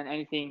be on, man.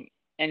 Anything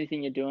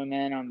you're doing,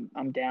 man,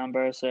 I'm down,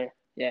 bro. So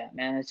yeah,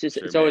 man. sure,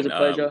 It's always man. a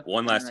pleasure.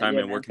 One last And time, yeah,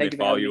 man, where man. can they Thank you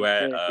for follow having you me.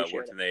 at? Really Where appreciate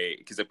it. can they?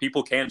 Because if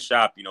people can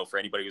shop, for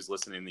anybody who's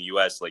listening in the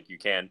U.S., like you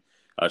can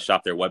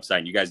shop their website.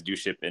 And you guys do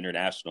ship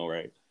international,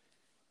 right?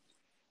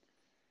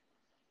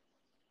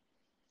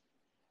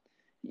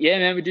 Yeah,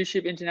 man, we do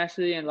ship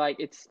internationally, and like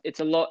it's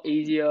a lot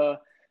easier.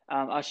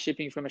 us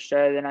shipping from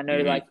Australia. And I know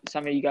Mm-hmm. like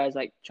some of you guys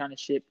like trying to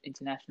ship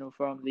international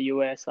from the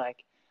US.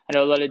 Like I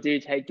know a lot of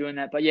dudes hate doing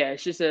that, but yeah,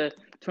 it's just a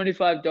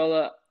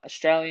 $25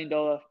 Australian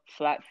dollar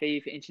flat fee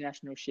for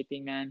international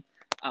shipping, man.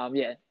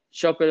 Yeah,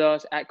 shop with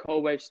us at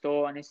Cold Wave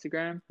Store on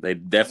Instagram. They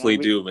definitely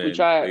do, man. We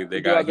try. They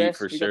We do our got heat best.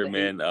 for We got sure, the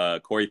man.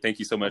 heat. Corey, thank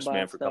you so much, Buy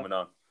man, our for stuff. coming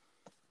on.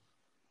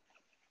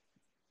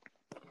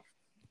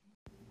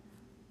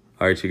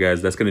 All right, you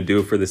guys, that's going to do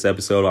it for this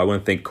episode. I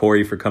want to thank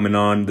Corey for coming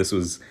on. This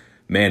was,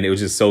 man, it was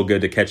just so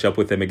good to catch up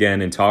with him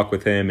again and talk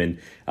with him. And,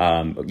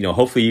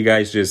 hopefully you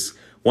guys just,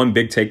 one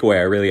big takeaway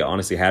I really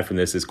honestly had from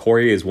this is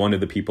Corey is one of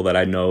the people that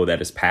I know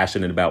that is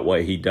passionate about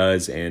what he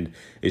does and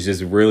is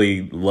just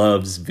really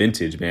loves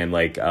vintage, man.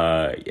 Like,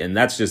 and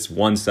that's just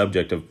one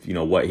subject of,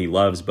 what he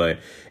loves, but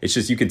it's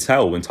just, you can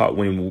tell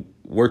when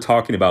we're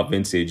talking about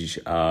vintage,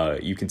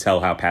 you can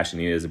tell how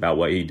passionate he is about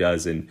what he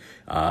does and,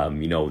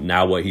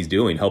 now what he's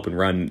doing, helping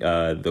run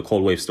the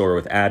Cold Wave store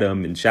with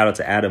Adam. And shout out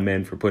to Adam,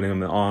 man, for putting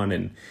him on.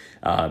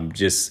 And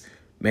just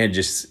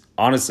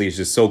honestly, it's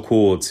just so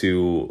cool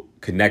to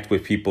connect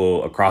with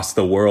people across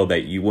the world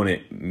that you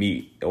wouldn't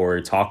meet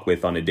or talk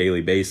with on a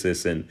daily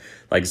basis. And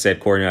like I said,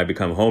 Corey and I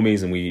become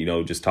homies and we,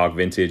 just talk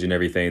vintage and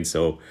everything.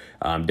 So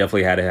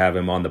definitely had to have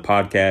him on the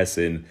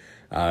podcast. And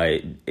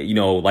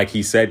like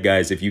he said,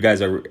 guys, if you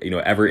guys are,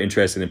 ever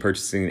interested in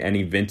purchasing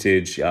any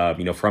vintage,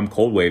 from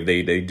Cold Wave,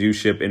 they do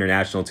ship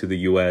international to the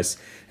US.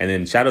 And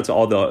then shout out to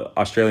all the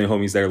Australian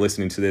homies that are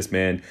listening to this,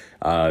 man.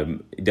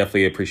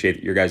 Definitely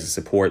appreciate your guys'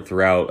 support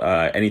throughout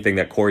anything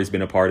that Corey's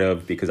been a part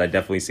of, because I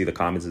definitely see the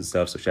comments and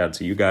stuff. So shout out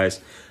to you guys.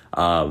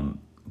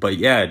 But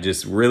yeah,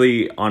 just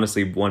really,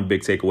 honestly, one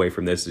big takeaway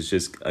from this is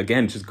just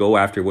go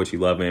after what you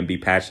love, man. Be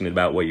passionate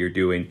about what you're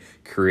doing,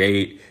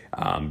 create,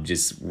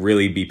 just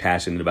really be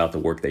passionate about the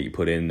work that you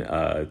put in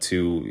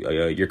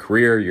to your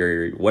career,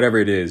 your whatever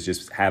it is.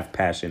 Just have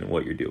passion in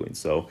what you're doing.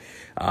 So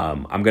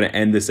I'm going to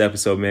end this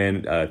episode,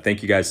 man.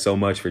 Thank you guys so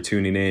much for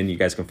tuning in. You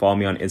guys can follow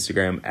me on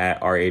Instagram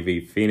at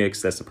RAV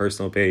Phoenix. That's the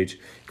personal page. You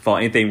can follow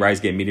anything Rise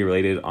Game Media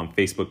related on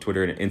Facebook,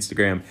 Twitter, and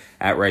Instagram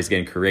at Rise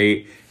Game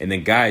Create. And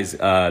then, guys,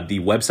 the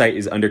website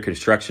is under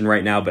construction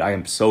right now, but I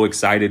am so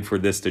excited for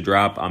this to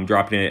drop. I'm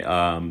dropping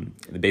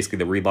it, basically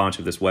the relaunch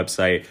of this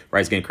website,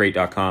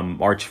 risegamecreate.com,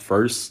 March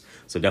 1st.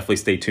 So definitely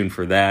stay tuned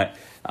for that.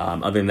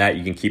 Other than that,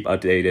 you can keep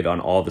updated on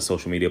all the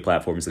social media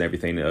platforms and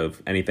everything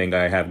of anything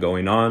I have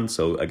going on.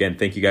 So again,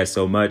 thank you guys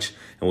so much,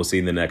 and we'll see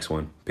you in the next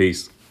one.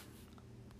 Peace.